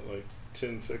only about, like,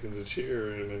 10 seconds of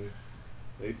cheering, and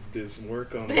they did some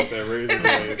work on with that razor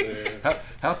blade there.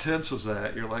 How tense was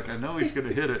that? You're like, I know he's going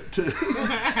to hit it. And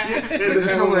There's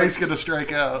to no have way him, he's going to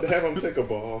strike out. to have him take a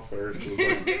ball first was,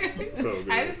 like, so good.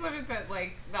 I just love it that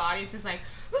like the audience is like,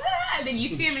 "Ah," and then you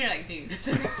see him and you're like, dude,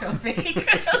 this is so fake.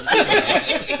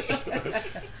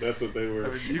 That's what they I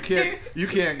were. mean, you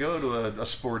can't go to a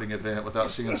sporting event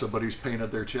without seeing somebody who's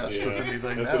painted their chest with Yeah,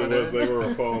 anything. that's what it was. nowadays. They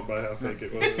were appalled by how fake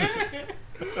it was.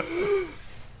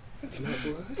 That's not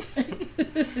blood.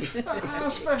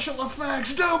 Special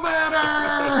effects don't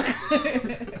matter.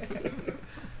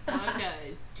 I loved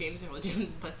James Earl Jones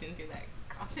busting through that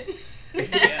coffin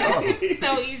Oh.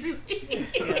 so easily.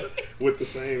 With the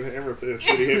same hammer fist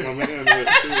that he hit my man with,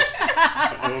 too.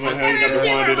 I don't know how he got to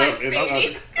They wind were, it like, up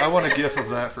fading. inside. I want a gif of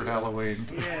that for Halloween.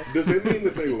 Yes. Does it mean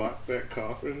that they locked that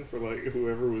coffin for, like,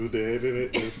 whoever was dead in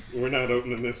it? Just, we're not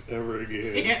opening this ever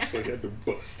again. Yeah. So he had to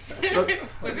bust out.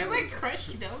 Was it like crushed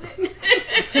velvet?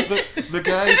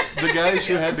 The guys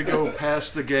who had to go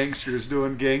past the gangsters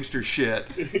doing gangster shit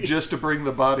just to bring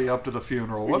the body up to the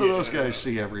funeral. What do those Yeah. guys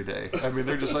see every day? I mean,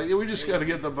 they're just like, yeah, we just got to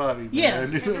get the body. Yeah.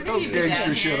 Man. You know, don't Use it gangster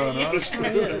down shit here, on yeah. us. Oh,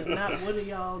 yeah. Not what are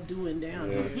y'all doing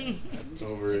down Yeah. here? Just,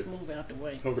 Over just it. move out the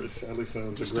way. Over to Sally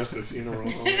Son's aggressive funeral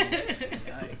home.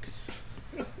 Yikes.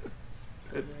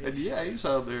 And yeah, he's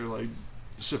out there like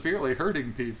severely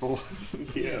hurting people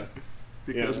Yeah.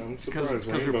 because I'm because surprised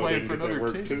they're Rainbow playing didn't for get that another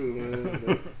work team. too,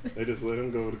 man. They just let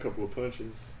him go with a couple of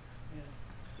punches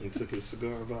Yeah. and took his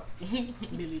cigar box.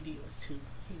 Billy D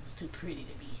was too pretty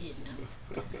to be hitting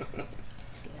him.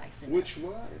 Slicing Which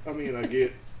why? I mean, I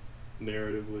get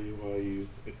narratively why you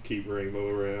keep Rainbow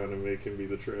around and make him be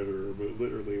the treasurer, but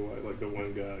literally why, like the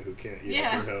one guy who can't yell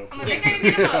Yeah. for help. I'm like, I gotta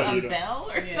get him a You know. bell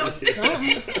or Yeah. something.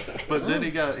 Something. But then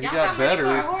he got Y'all got money better.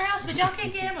 for a whorehouse, but y'all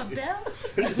can't get him a bell?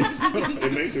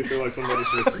 It makes me feel like somebody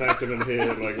should have smacked him in the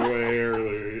head like way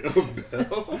earlier. A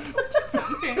bell?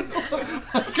 Something.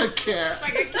 Like a cat.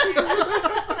 Like a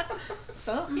kid.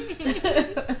 Something.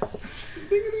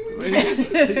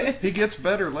 He gets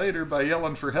better later by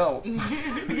yelling for help.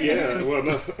 Yeah, well,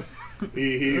 no.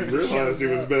 He realized he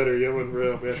was better yelling for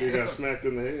help after he got smacked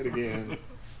in the head again.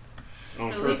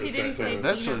 On At least he purpose didn't that play time.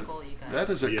 That's a- Pinochle, you guys. That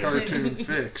is a Yeah. cartoon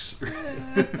fix.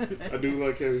 I do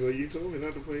like how he's like, you told me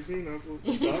not to play Pinochle,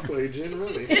 so I played Gin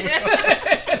Rummy.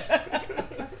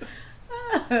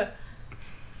 So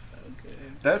good.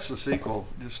 That's the sequel.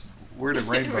 Just where did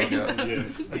Rainbow go?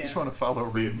 Yes. I just want to follow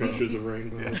The Rainbow. Adventures of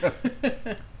Rainbow.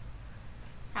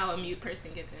 How a mute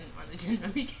person gets in on a gin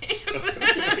rummy game.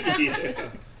 Yeah.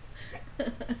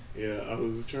 Yeah, I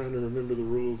was trying to remember the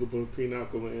rules of both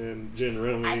Pinochle and Gin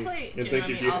Rummy. I play and Gin think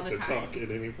Rummy if you all have the to time. talk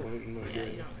at any point in the Yeah,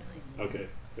 game. you don't really. Okay,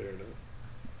 fair enough.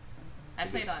 I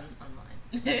played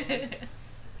online.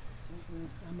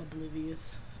 I'm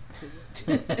oblivious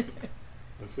to it.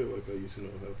 I feel like I used to know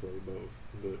how to play both,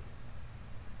 but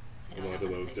I a don't know lot how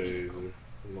of to those play days Pinochle. are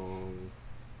long,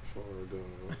 far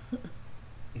gone.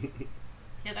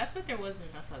 Yeah, that's what there wasn't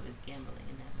enough of is gambling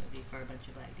in that movie for a bunch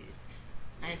of black dudes.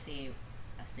 I didn't see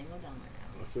a single dollar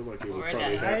I now. feel like it was Or a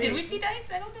probably dice. happening- Did we see dice?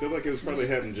 I don't I think feel like it was so. probably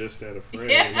happening just at a frame.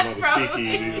 Yeah, all the probably.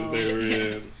 speakeasies that they were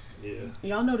in. Yeah,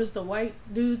 Y'all noticed the white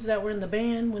dudes that were in the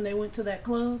band when they went to that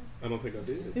club? I don't think I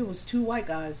did. It was 2 white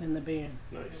guys in the band.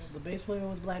 Nice. The bass player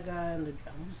was a black guy, and I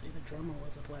want to say the drummer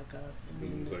was a black guy. And It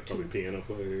then was the like two, probably piano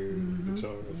player, Mhm.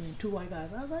 guitarist. and then 2 white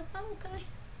guys. I was like, oh, okay,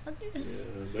 I guess.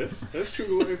 Yeah, that's true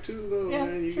to life too, though, Yeah,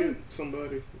 man. You true. get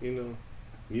somebody,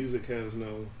 music has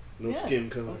no Yeah, skin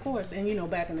color. Of course. And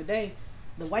back in the day,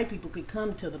 the white people could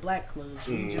come to the black clubs.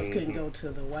 You just couldn't go to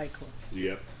the white club.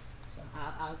 Yep.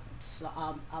 So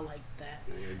I like that.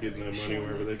 Yeah, getting that money Showing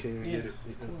wherever it. they can Yeah, get it.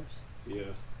 of course. Yeah.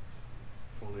 If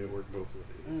only it worked both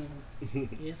ways.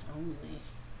 If only.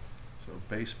 So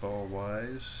baseball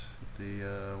wise,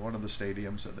 the one of the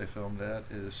stadiums that they filmed at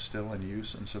is still in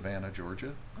use in Savannah,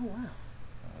 Georgia. Oh, wow.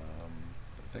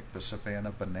 I think the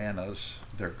Savannah Bananas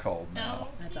they're called now.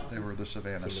 That's They awesome. were the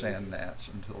Savannah That's Sand amazing. Gnats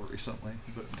until recently.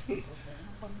 But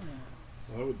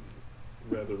I would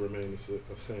rather remain a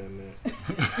sand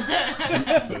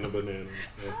gnat than a banana.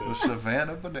 I the think.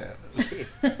 Savannah Bananas.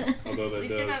 Although At that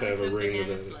least they're does not have like a the ring banana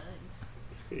about slugs.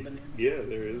 it. Bananas. Yeah,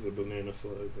 there is a banana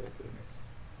slugs out there.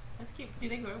 That's cute. Do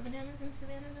they grow bananas in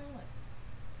Savannah though? Like,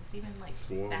 is this even like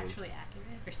Swarm. factually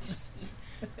accurate, or just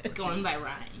going by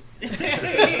rhymes?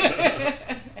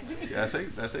 Yeah, I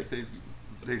think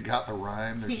they got the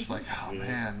rhyme. They're just like, oh Yeah.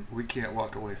 man, we can't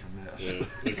walk away from this. Yeah,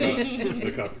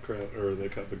 they caught the crowd, or they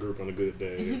caught the group on a good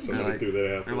day, and somebody like- threw that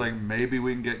out They're there. like, maybe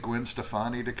we can get Gwen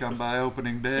Stefani to come by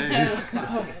opening day.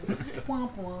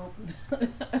 Womp womp.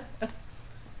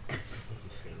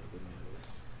 Savannah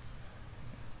bananas.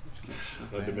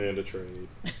 I demand a trade.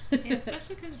 Yeah,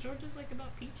 especially because Georgia's like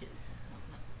about peaches and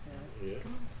whatnot. So, Yeah.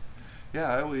 come on. Yeah,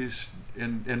 I always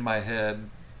in my head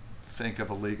think of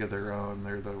a league of their own.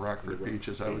 They're the Rockford The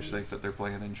Peaches. I Rockford always think Peaches. that they're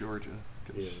playing in Georgia.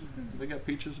 'Cause Yeah. they got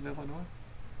peaches in Illinois.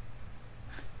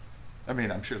 I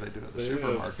mean, I'm sure they do at the They have-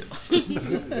 supermarket.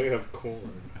 They have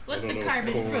corn. What's I don't the know if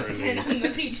carbon corn footprint and on the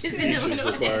peaches in peaches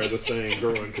Illinois? require the same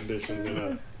growing conditions or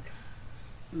not.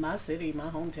 My city, my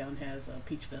hometown, has a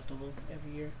peach festival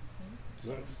every year.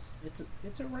 Nice.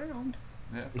 It's around.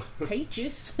 Yeah.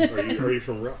 Peaches. Are you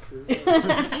from Rockford?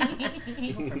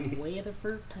 I'm from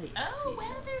Weatherford, Texas. Oh,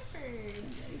 Weatherford.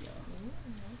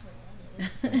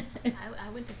 Yeah. I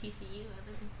went to TCU. I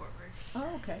lived in Fort Worth.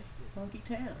 Oh, okay. Funky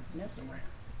town. Mess around.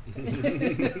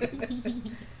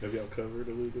 Have y'all covered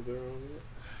a league of their own yet?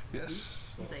 Yes.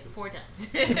 He's like Awesome. 4 times.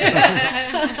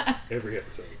 Every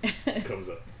episode comes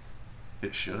up.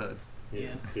 It should.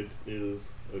 Yeah, Yeah. it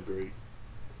is a great.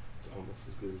 It's almost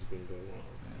as good as Bingo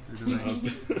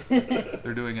Yeah,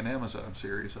 they're doing an Amazon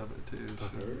series of it too. So I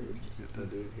heard. get I to,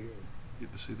 did hear.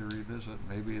 get to see the revisit.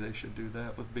 Maybe they should do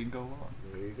that with Bingo Lawn,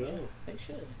 There you go. Yeah, they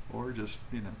should. or just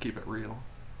keep it real,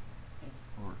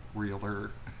 or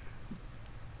realer,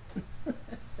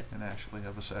 and actually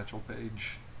have a Satchel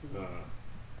Paige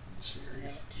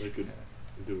series. They could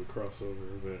Yeah. do a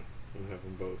crossover event and have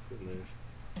them both in there.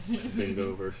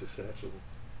 Bingo versus Satchel.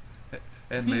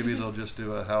 And maybe they'll just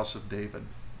do a House of David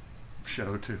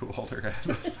show too while they're at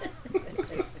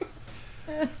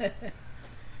it.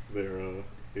 Their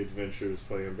adventures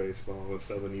playing baseball and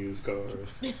selling used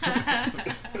cars.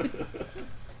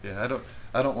 Yeah,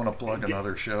 I don't want to plug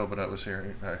another show, but I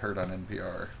heard on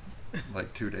NPR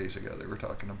like 2 days ago they were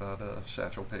talking about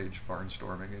Satchel Paige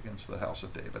barnstorming against the House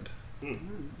of David Hmm.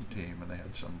 team, and they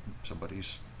had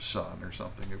somebody's son or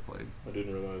something who played. I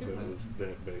didn't realize that was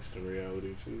that based in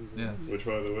reality too. Yeah. Which,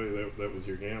 by the way, that was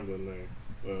your gambling there.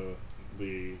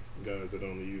 The guys that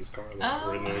own the used car lot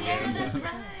were in Oh, there yeah, gambling. that's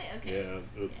right. Okay. Yeah,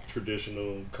 Yeah.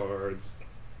 traditional cards,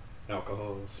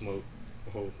 alcohol, smoke,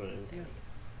 the whole thing. Yeah.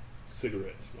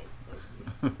 Cigarette smoke,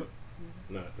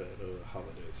 not that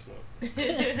holiday smoke.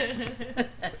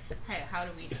 Hey, how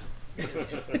do we know?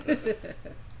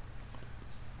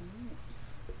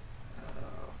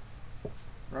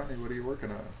 Ronnie, what are you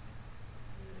working on?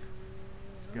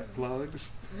 Got plugs?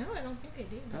 No, I don't think I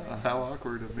do. How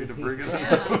awkward of me to bring it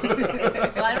Yeah. up.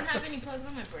 Well, I don't have any plugs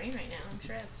on my brain right now. I'm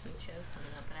sure I have some shows coming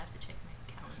up, but I have to check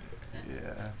my calendar for this.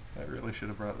 Yeah, I really should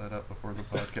have brought that up before the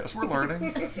podcast. We're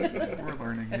learning. We're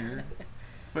learning here.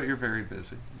 But you're very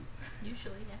busy.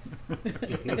 Usually, yes.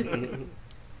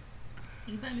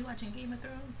 You find me watching Game of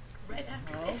Thrones right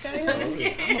after this.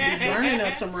 Okay. I'm gonna be burning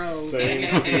up some roads. Same.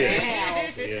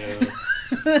 Yeah.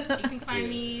 You can find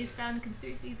me spouting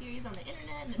conspiracy theories on the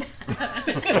internet.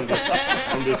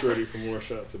 I'm just ready for more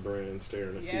shots of Bran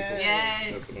staring at people.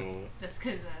 Yes. That's what I want. That's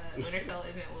because Winterfell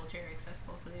isn't wheelchair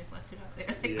accessible, so they just left it out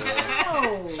there. Yeah.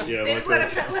 Oh. Yeah, They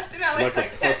like just left it out like a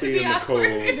that to puppy be in the cold.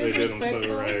 awkward. They did him so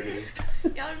Disrespectful. raggedy.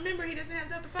 Y'all remember he doesn't have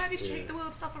the upper body strength to wheel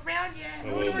himself around yet. I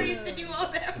love Mordor it. used to do all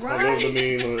that. I love the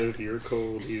meme if you're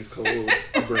cold, he's cold.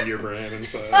 Bring your Bran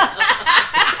inside.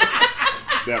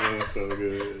 That one was so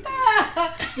good.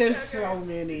 There's so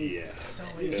many. Yeah. So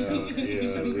many. Yeah,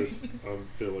 So many. this, I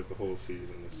feel like the whole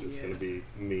season is just going to be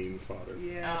meme fodder.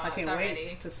 Yes, Oh, I can't it's already-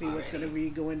 wait to see what's already. going to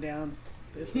be going down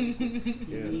this week.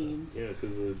 Yeah, Memes. yeah,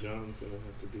 because John's going to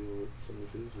have to deal with some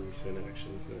of his recent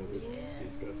actions now that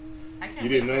he's got. I can't You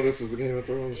didn't wait know for- this is the Game of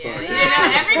Thrones Yeah, podcast.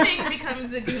 yeah, everything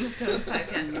becomes a Game of Thrones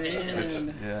podcast eventually.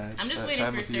 Man. Yeah, it's I'm just that waiting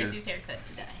time for of year. Cersei's haircut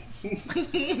to die.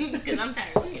 Because I'm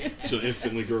tired of it. She'll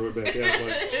instantly grow it back out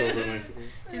like shoulder length.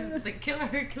 Just like kill her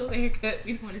haircut.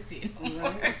 We don't want to see it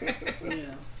anymore.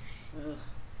 Yeah. Ugh.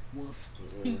 Woof.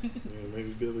 Yeah, maybe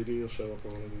Billy D will show up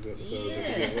on one of these episodes if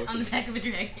we get On the lucky. back of a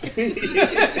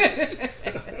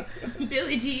dragon.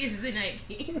 Billy D is the Night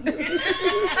King.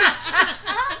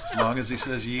 As long as he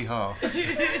says yeehaw.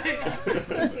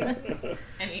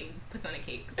 And he puts on a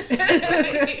cape.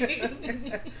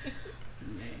 Man.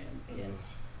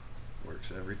 Yes.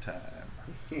 Works every time.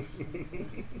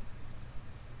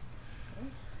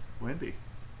 Wendy,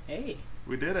 Hey.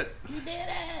 we did it. You did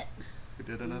it. We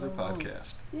did another Whoa.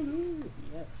 podcast. Woohoo.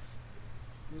 Yes.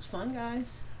 It was fun,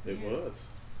 guys. It was.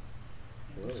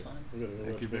 It was fun. I'm going to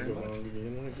Thank watch you very Bingo much. Bong again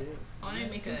and again. I want to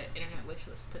make an internet wish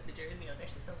list, put the jersey on there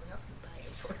so someone else can buy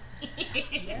it for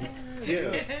me.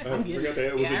 Yeah, I I'm getting forgot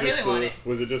that. Was Yeah, it I just really want the it.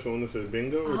 Was it just the one that said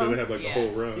bingo, or Uh-huh. did it have like Yeah. the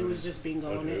whole run? It was just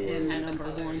bingo on Okay, it and well. Had the number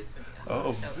colors one. and-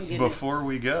 Oh, so- Get it. before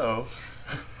we go,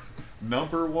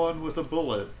 number one with a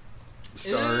bullet,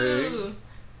 starring Ooh.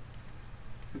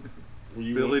 Were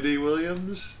you Billy D.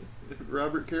 Williams,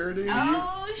 Robert Carradine,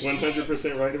 Oh, shit.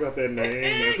 100% right about that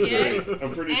name? That's Yes. great.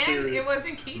 I'm pretty And sure it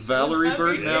wasn't Keith. Valerie it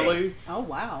was Bertinelli, Oh,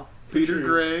 wow. Peter Sure.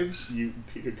 Graves.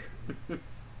 Peter.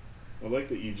 I like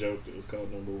that you joked it was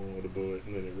called Number One with a Bullet,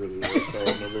 and then it really was called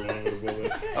Number One with a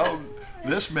Bullet. Oh,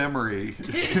 this memory.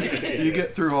 You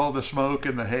get through all the smoke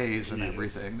and the haze and Yes.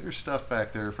 everything. There's stuff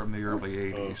back there from the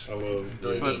early Oh, 80s. I love.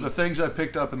 But the things I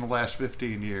picked up in the last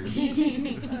 15 years.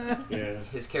 Yeah.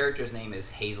 His character's name is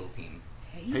Hazeltine.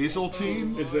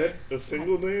 Hazeltine? Is that a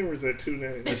single name or is that two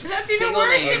names? That's even Single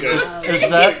worse. name. It Okay. was Is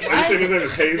that Are you saying his name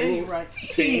is Hazel? Right.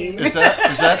 Teen? is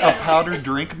that a powdered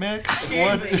drink mix?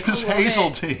 What Seriously, is I love it.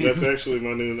 Hazeltine? That's actually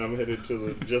my new. I'm headed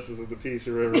to the Justice of the Peace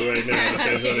or whatever right now.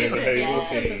 To change my name to Hazel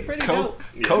Yes, it's Teen. pretty Co- dope.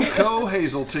 Yeah. Cocoa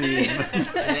Hazeltine. And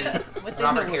then What they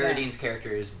Robert know about? Carradine's character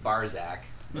is Barzak,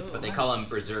 but they call him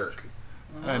Berserk.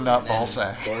 And not And then-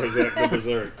 Balsac. Barzak the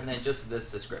Berserk. And then just this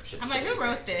description. I'm like, who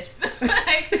wrote this? Because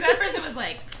that person was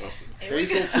like,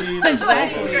 Hazeltine is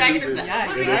Exactly. almost Dragon too is big. Yeah,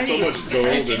 And there's so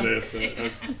right. much gold in this.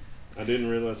 I didn't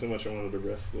realize how much I wanted a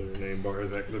wrestler named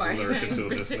Barzak the Berserk until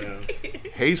just now.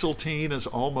 Hazeltine is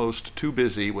almost too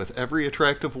busy with every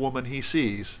attractive woman he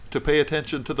sees to pay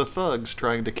attention to the thugs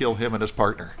trying to kill him and his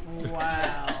partner.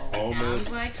 Wow. Almost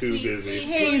sounds like too sweet, busy. sweet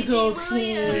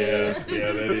Hazeltine. Williams.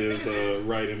 Yeah, that is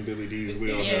right in Billy D's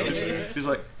wheelhouse. Yeah, it there. is. He's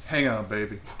like, hang on,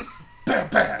 baby. Bam,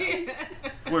 bam.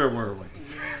 Where were we?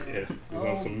 Yeah, he's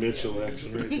on some Mitchell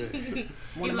action right there.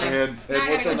 One He's of like, my, And now I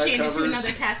what's gotta on go that change into cover?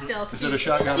 another Castell suit. Is it a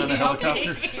shotgun and a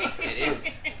helicopter? It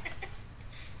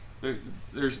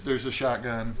is. There's a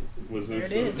shotgun. Was There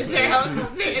this it is. Is there a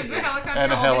helicopter? Is the helicopter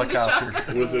And a holding the helicopter.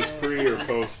 shotgun? was this pre or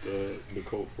post the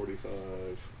Colt 45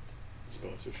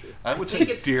 sponsorship? I would I say think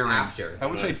it's Deering. after. I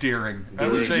would say Nice. Deering. I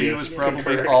Deering, would say he yeah. was probably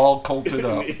Concur. all colted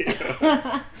up.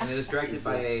 Yeah. And it was directed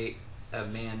by a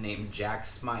man named Jack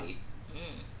Smite.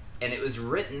 And it was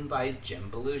written by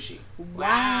Jim Belushi.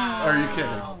 wow. Are you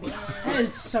kidding? That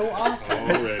is so awesome.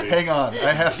 Already. Hang on,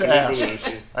 I have to Jim ask.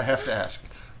 Belushi. I have to ask.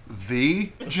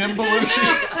 The Jim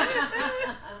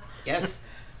Belushi? Yes.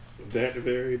 That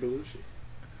very Belushi.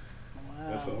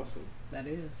 Wow. That's awesome. That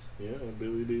is. Yeah,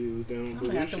 Billy D was down I'm with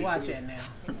gonna have to Belushi, watch too. it now.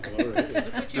 Alrighty.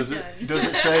 Look what you've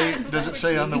done. Does it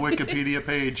say on the Wikipedia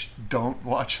page, don't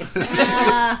watch this?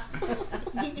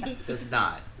 Does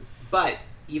not. But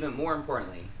even more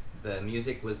importantly, the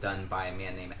music was done by a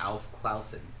man named Alf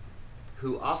Clausen,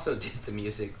 who also did the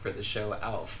music for the show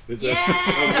Alf. Is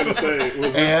that, I was gonna say,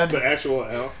 was this And- the actual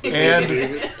Alf? that and-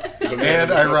 David David? The man in And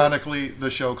the puppet? ironically, the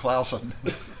show Clausen.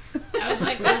 I was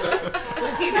like,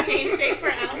 was he the namesake for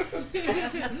Alf?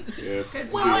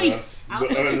 Yes. Wait.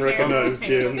 The unrecognized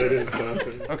gem that is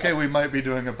Clausen. Okay, we might be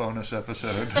doing a bonus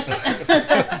episode.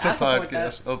 The support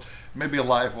podcast. Oh, maybe a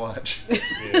live watch.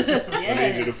 Yes. I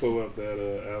need you to Yes. pull up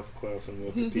that Alf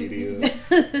Clausen Wikipedia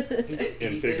He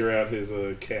and figure out his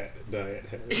cat diet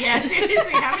habits. Yeah,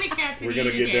 seriously, how many cats did We're you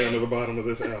gonna eat a get day? down to the bottom of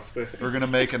this Alf thing. We're gonna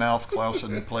make an Alf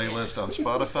Clausen playlist on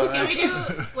Spotify. Can we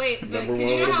do wait? Because Number one you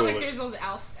with know a how like bullet. there's those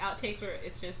Alf outtakes where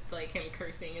it's just like him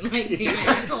cursing and like being an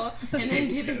asshole, and then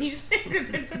do the music and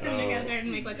put them together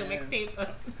and make like a mixtape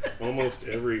of. Almost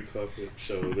every puppet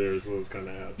show, there's those kind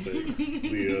of outtakes.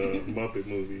 The Muppet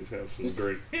movies have some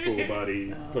great full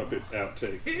body puppet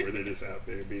outtakes where they're just out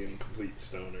there being complete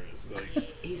stoners. Like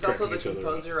He's also the cracking each other up.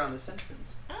 composer on The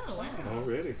Simpsons. Oh wow!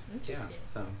 Already. Yeah, Interesting.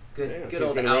 so Yeah, good he's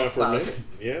old been around Alf for a minute. Clausen.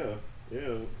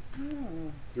 Yeah.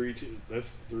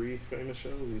 That's 3 famous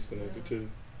shows he's connected to.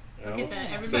 Look Alf, at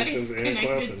that. Everybody's Simpsons, and connected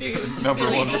Clausen. through Number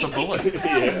Billy one D. with a bullet.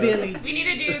 Yeah. Billy We need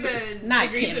to do the Not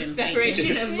degrees Kevin of separation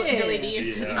Bacon. of Yeah. Billy D and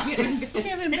Yeah.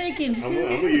 Kevin Bacon. I'm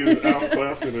gonna use Alf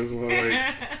Clausen as my like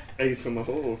ace in the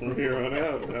hole from here on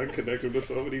out. I connected with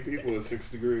so many people at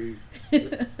 6 Degrees.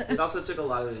 It also took a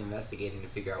lot of investigating to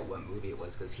figure out what movie it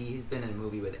was because he's been in a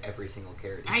movie with every single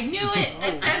character. I knew it. I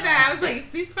said that. I was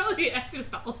like, he's probably acted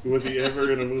with all of them. Was he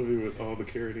ever in a movie with all the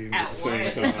Carradines at At the same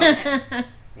once. time?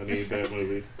 I need that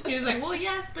movie. He was like, well,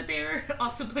 yes, but they were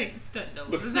also playing stunt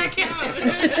doubles. Does that count?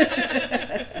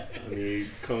 I need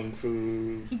Kung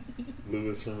Fu,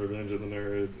 Lewis from Revenge of the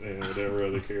Nerds, and whatever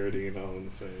other Carradine all in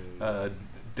the same.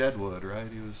 Deadwood, right?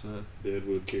 He was.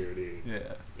 Deadwood Carradine.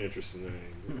 Yeah. Interesting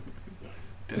name.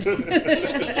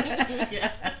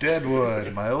 Yeah.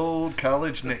 Deadwood, my old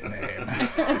college nickname.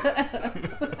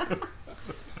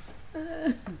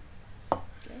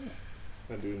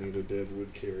 I do need a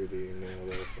Deadwood Carradine now,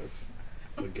 though. That's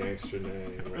a gangster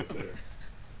name right there.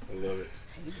 I love it.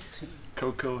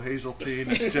 Coco Hazeltine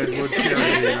and Deadwood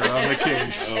Carradine are on the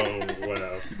case. Oh,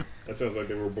 wow. That sounds like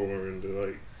they were born to,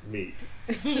 like, meet.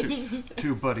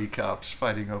 Two buddy cops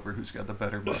fighting over who's got the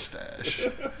better mustache.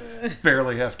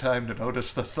 Barely have time to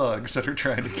notice the thugs that are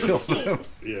trying to kill them.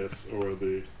 Yes, or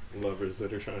the lovers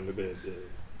that are trying to bed.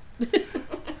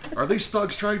 Are these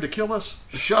thugs trying to kill us?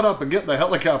 Shut up and get in the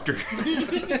helicopter.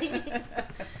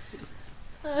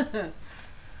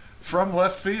 From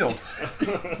Left Field.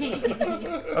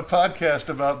 A podcast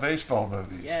about baseball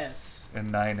movies. Yes.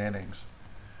 In 9 innings.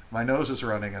 My nose is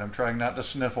running and I'm trying not to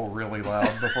sniffle really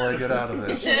loud before I get out of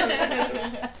this.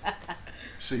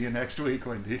 See you next week,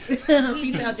 Wendy. Peace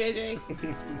out, JJ.